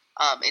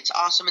 It's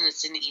awesome and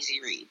it's an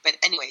easy read. But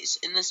anyways,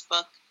 in this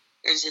book,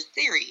 there's a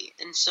theory,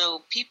 and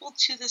so people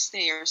to this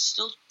day are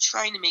still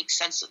trying to make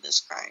sense of this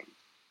crime.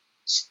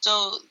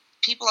 So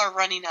people are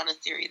running on a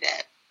theory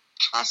that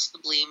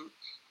possibly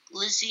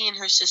Lizzie and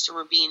her sister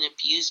were being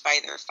abused by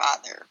their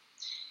father.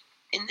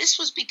 And this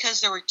was because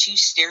there were 2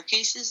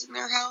 staircases in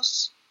their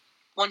house.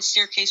 One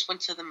staircase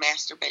went to the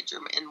master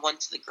bedroom and one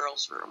to the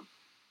girls' room.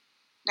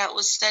 Now, it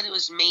was said it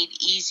was made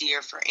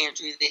easier for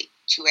Andrew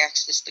to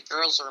access the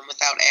girls' room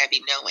without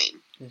Abby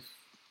knowing. Yes.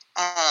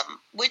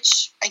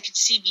 Which I could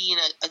see being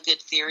a good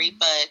theory,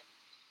 but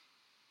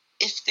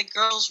if the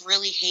girls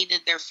really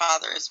hated their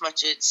father as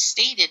much as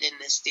stated in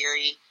this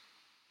theory,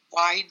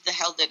 why the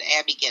hell did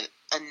Abby get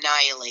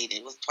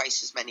annihilated with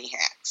twice as many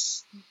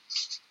hacks?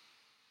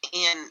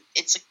 And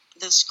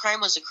this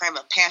crime was a crime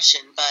of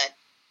passion, but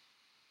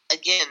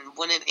again,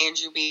 wouldn't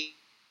Andrew be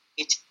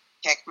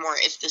attacked more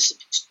if this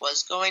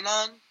was going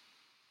on?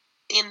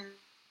 In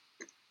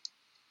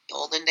the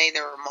olden day,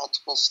 there were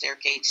multiple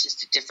staircases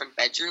to different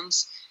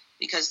bedrooms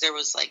because there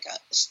was like a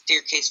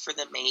staircase for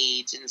the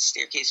maids and a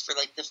staircase for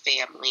like the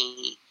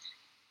family.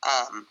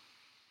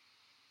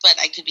 But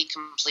I could be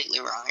completely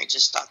wrong. I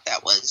just thought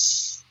that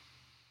was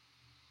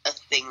a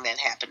thing that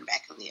happened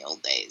back in the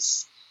old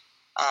days.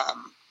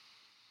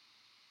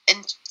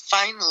 And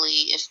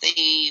finally, if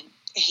they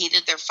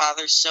hated their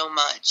father so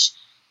much,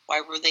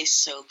 why were they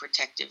so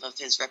protective of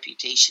his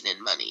reputation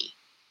and money?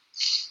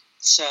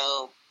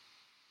 So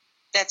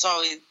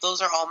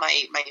those are all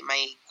my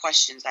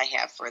questions I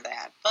have for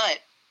that.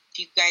 But if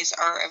you guys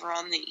are ever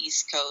on the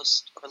East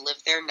Coast or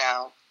live there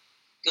now,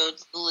 go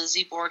to the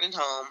Lizzie Borden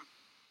home.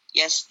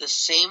 Yes, the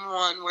same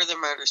one where the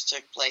murders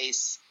took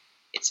place.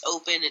 It's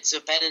open, it's a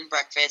bed and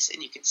breakfast,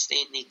 and you can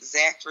stay in the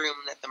exact room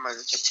that the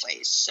murder took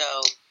place. So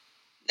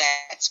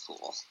that's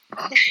cool.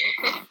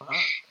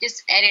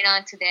 Just adding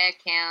on to that,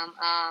 Cam,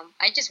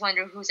 I just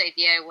wonder whose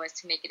idea it was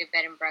to make it a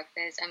bed and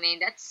breakfast. I mean,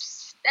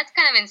 that's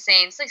kind of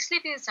insane. It's like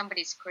sleeping in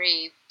somebody's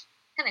grave.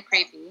 Kind of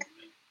creepy.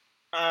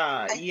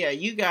 Yeah,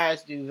 you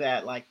guys do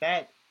that like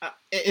that.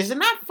 Is it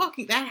not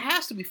fucking? That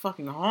has to be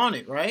fucking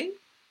haunted, right?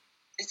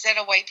 Is that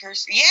a white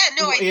person? Yeah,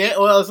 no,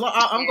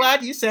 I'm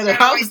glad you said it.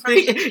 I was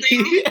thinking,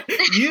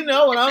 you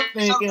know what I'm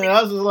thinking.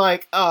 I was just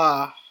like,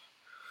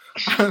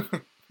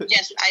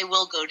 Yes, I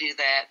will go do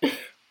that.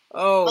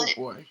 Oh, but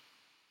boy.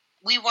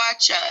 We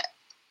watch,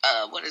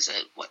 what is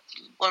it?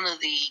 One of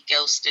the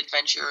Ghost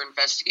Adventure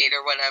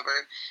Investigator,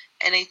 whatever,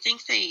 and I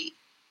think they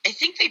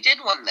did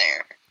one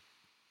there.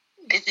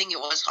 I think it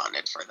was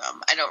haunted for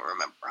them. I don't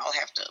remember. I'll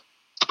have to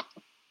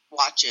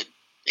watch it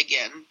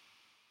again.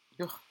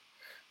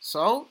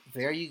 So,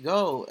 there you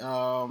go.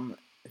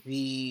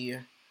 The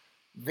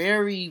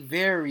very,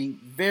 very,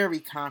 very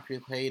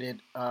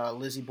complicated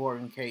Lizzie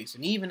Borden case.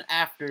 And even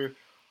after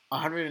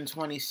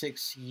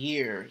 126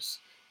 years,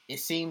 it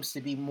seems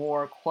to be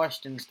more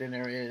questions than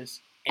there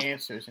is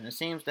answers. And it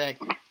seems that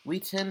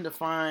we tend to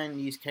find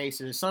these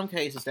cases, some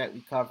cases that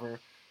we cover,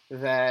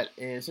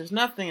 there's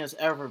nothing that's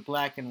ever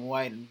black and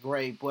white and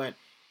gray, but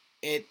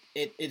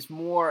it's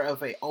more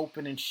of a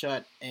open and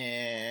shut,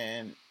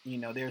 and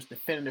there's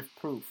definitive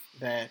proof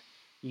that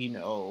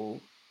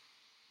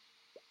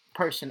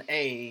person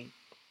A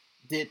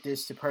did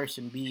this to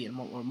person B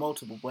or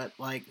multiple. But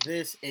like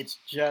this, it's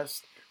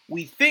just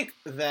we think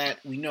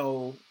that we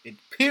know. It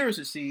appears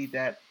to see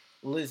that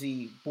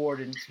Lizzie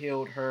Borden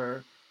killed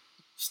her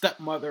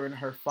stepmother and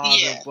her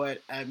father,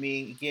 but I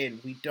mean,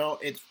 again, we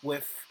don't. It's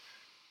with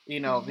the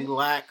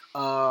lack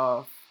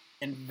of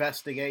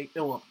investigate.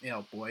 Oh,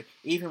 boy,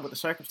 even with the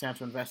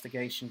circumstantial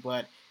investigation,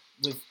 but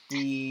with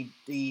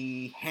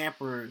the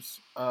hampers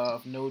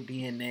of no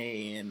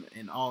DNA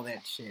and all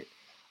that shit.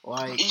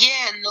 Like,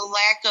 yeah, and the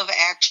lack of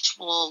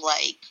actual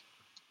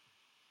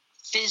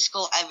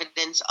physical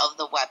evidence of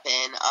the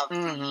weapon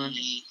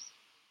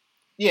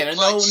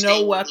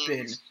no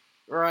weapon,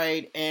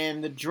 right?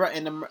 And the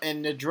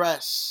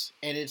dress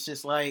and it's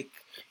just like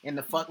in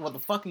the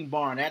fucking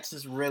barn. That's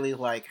just really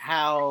like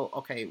how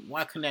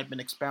why couldn't that have been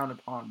expounded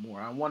upon more?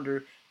 I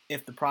wonder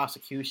if the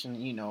prosecution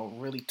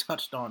really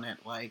touched on it.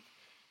 Like,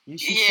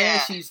 she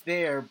says she's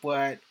there,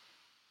 but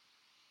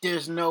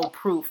there's no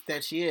proof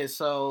that she is.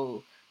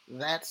 So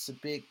that's a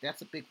big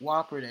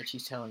whopper that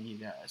she's telling you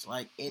guys.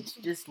 Like, it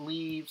just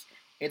leaves.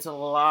 It's a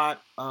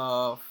lot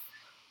of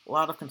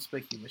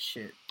conspicuous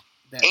shit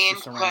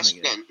that's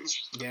surrounding it.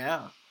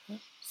 Yeah.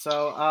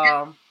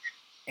 So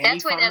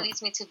that's what that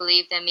leads me to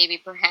believe that maybe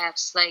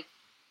perhaps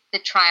the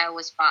trial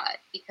was bought,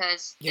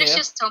 because there's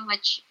just so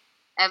much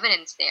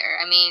evidence there.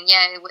 I mean,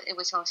 it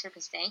was all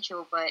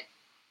circumstantial, but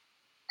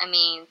I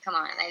mean, come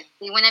on.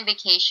 They went on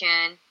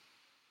vacation,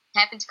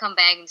 happened to come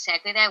back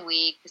exactly that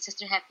week. The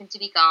sister happened to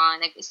be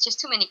gone. It's just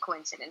too many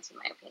coincidences, in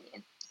my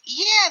opinion.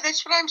 Yeah,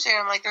 that's what I'm saying.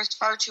 I'm like, there's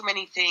far too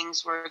many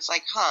things where it's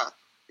like,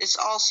 this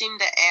all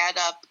seemed to add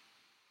up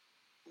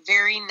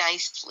very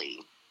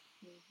nicely.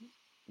 Mm-hmm.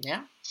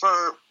 Yeah.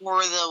 For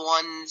the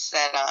ones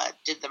that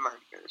did the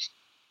murders.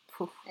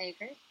 I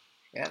agree.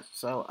 Yeah.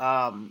 So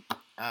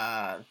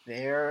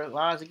there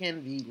lies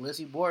again the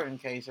Lizzie Borden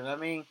case, and I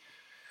mean,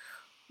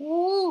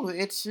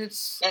 it's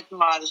that's a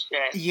lot of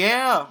shit.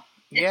 Yeah.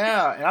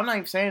 Yeah, and I'm not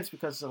even saying it's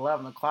because it's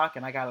 11 o'clock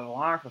and I got an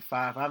alarm for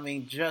 5. I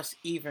mean, just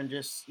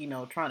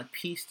trying to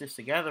piece this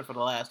together for the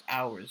last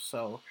hours.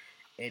 So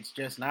it's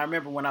just, and I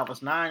remember when I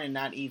was 9 and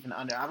not even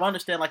I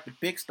understand the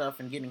big stuff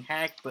and getting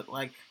hacked, but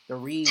the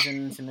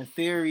reasons and the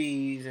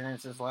theories, and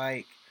it's just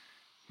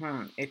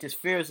it just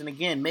feels. And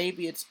again,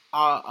 maybe it's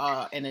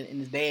in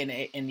the day and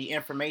in the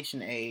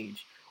information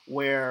age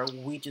where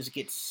we just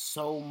get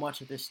so much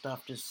of this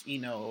stuff just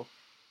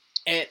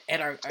at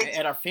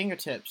our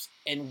fingertips,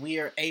 and we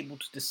are able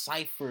to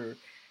decipher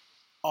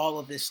all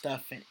of this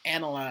stuff and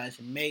analyze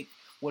and make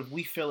what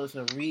we feel is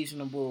a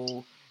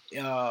reasonable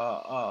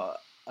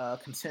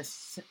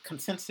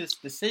consensus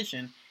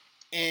decision,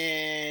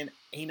 and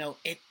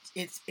it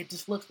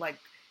just looks like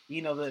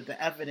the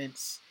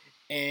evidence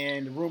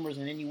and rumors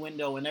and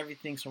innuendo and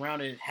everything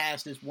surrounding it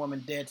has this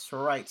woman dead to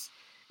rights.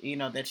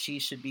 That she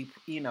should be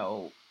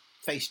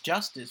face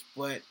justice,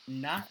 but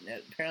not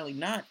apparently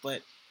not.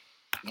 But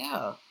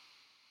yeah,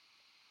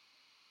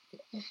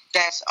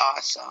 that's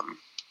awesome.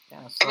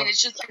 Yeah, so I mean,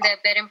 it's just the bed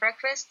and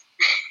breakfast.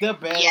 The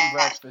bed and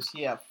breakfast.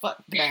 Yeah,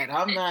 fuck that.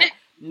 I'm not.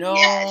 No,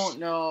 Yes.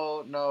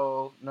 no.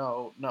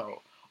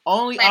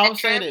 Only Plan a I'll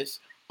say trip? this.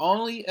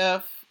 Only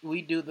if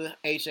we do the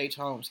H.H.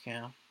 Holmes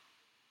Cam.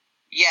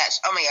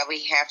 Yes. Oh my god,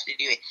 we have to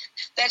do it.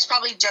 That's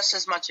probably just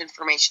as much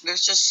information.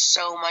 There's just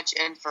so much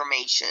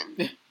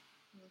information.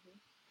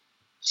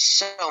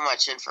 So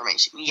much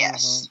information.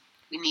 Yes.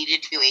 We need to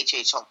do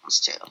H.H. Holmes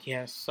too.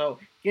 Yes. So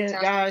yeah,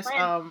 Sounds guys. like a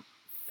plan.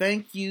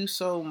 Thank you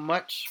so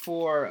much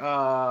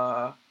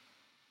for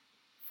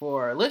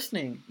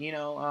listening.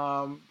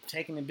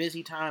 Taking the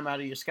busy time out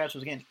of your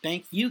schedules again.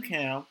 Thank you,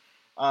 Cam.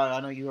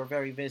 I know you're a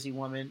very busy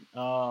woman.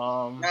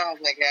 Oh my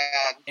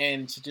god.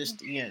 And to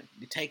just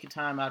taking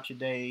time out your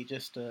day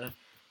just to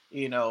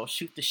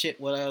shoot the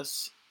shit with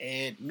us.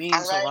 It means I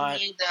a love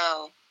lot. you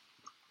though.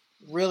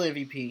 Real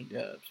MVP,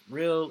 Dubs.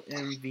 Real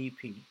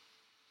MVP.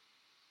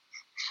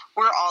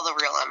 We're all the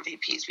real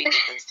MVPs. We did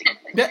this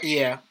together.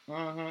 Yeah.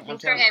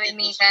 Thanks for having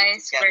me,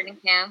 guys. Bert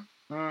and Cam.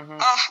 I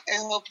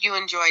hope you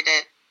enjoyed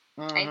it.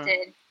 I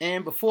did.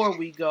 And before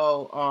we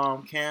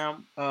go,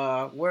 Cam,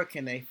 where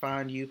can they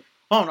find you?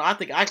 Oh no, I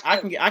think I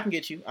can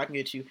get you.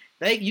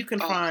 You can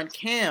find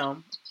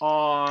Cam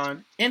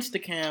on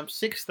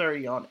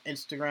Instacam630 on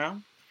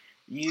Instagram.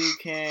 You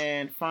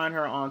can find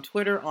her on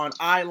Twitter on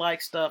I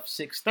Like Stuff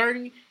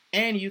 630,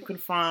 and you can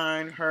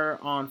find her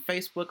on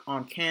Facebook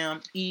on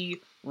Cam E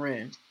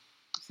Ren.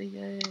 See,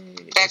 yay!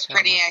 That's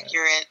pretty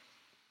accurate.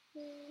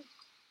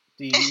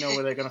 Do you know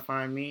where they're gonna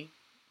find me?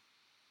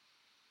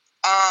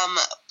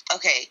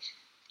 Okay.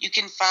 You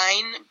can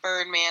find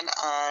Birdman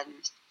on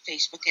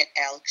Facebook at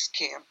Alex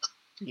Camp.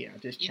 Yeah, I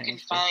just You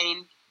changed can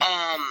find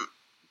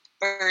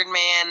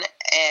Birdman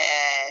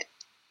at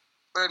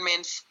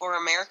Birdman for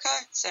America.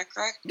 Is that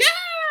correct? Yeah.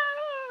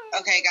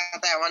 Okay,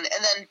 got that one.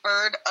 And then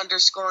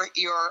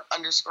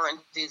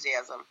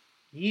Bird_your_enthusiasm.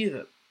 You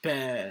the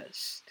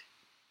best.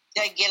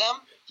 Did I get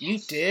them? You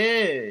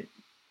did.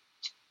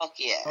 Fuck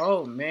yeah.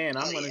 Oh man,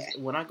 I'm gonna yeah.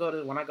 when I go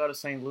to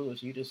St.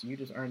 Louis, you just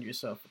earned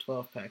yourself a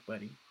 12-pack,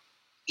 buddy.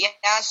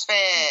 Yes,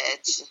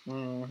 bitch.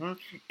 And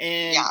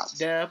Yes.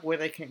 Deb,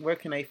 where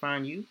can they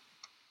find you?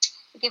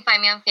 You can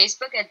find me on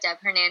Facebook at Deb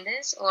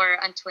Hernandez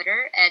or on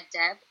Twitter at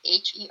Deb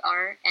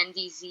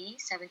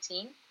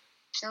HERNDZ17.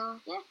 So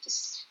yeah,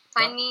 just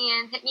find me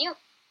and hit me up.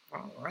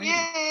 All right.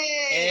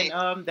 Yay!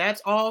 And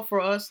that's all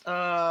for us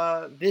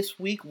this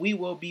week. We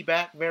will be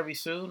back very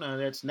soon.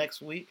 That's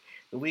next week,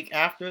 the week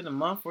after, the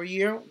month or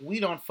year. We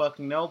don't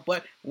fucking know.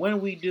 But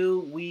when we do,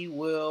 we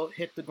will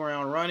hit the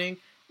ground running.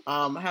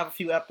 I have a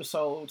few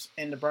episodes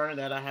in the burner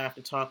that I have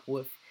to talk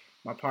with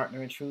my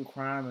partner in true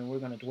crime, and we're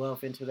going to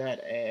delve into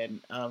that.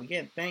 And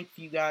again, thank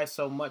you guys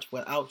so much.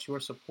 Without your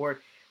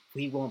support,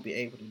 we won't be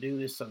able to do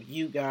this. So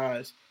you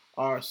guys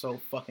are so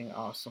fucking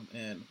awesome.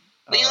 And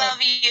we love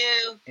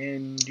you.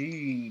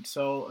 Indeed.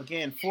 So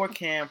again, for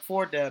Cam,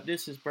 for Deb,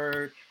 this is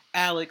Bird,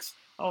 Alex.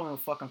 I don't know what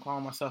the fuck I'm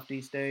calling myself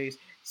these days.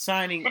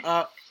 Signing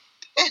up.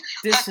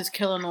 This is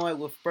Killinoid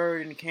with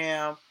Bird and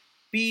Cam.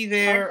 Be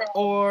there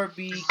or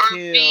be killed.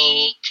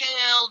 Be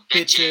killed,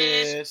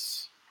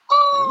 bitches.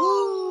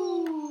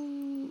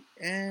 Woo!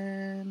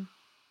 And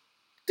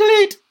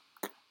delete.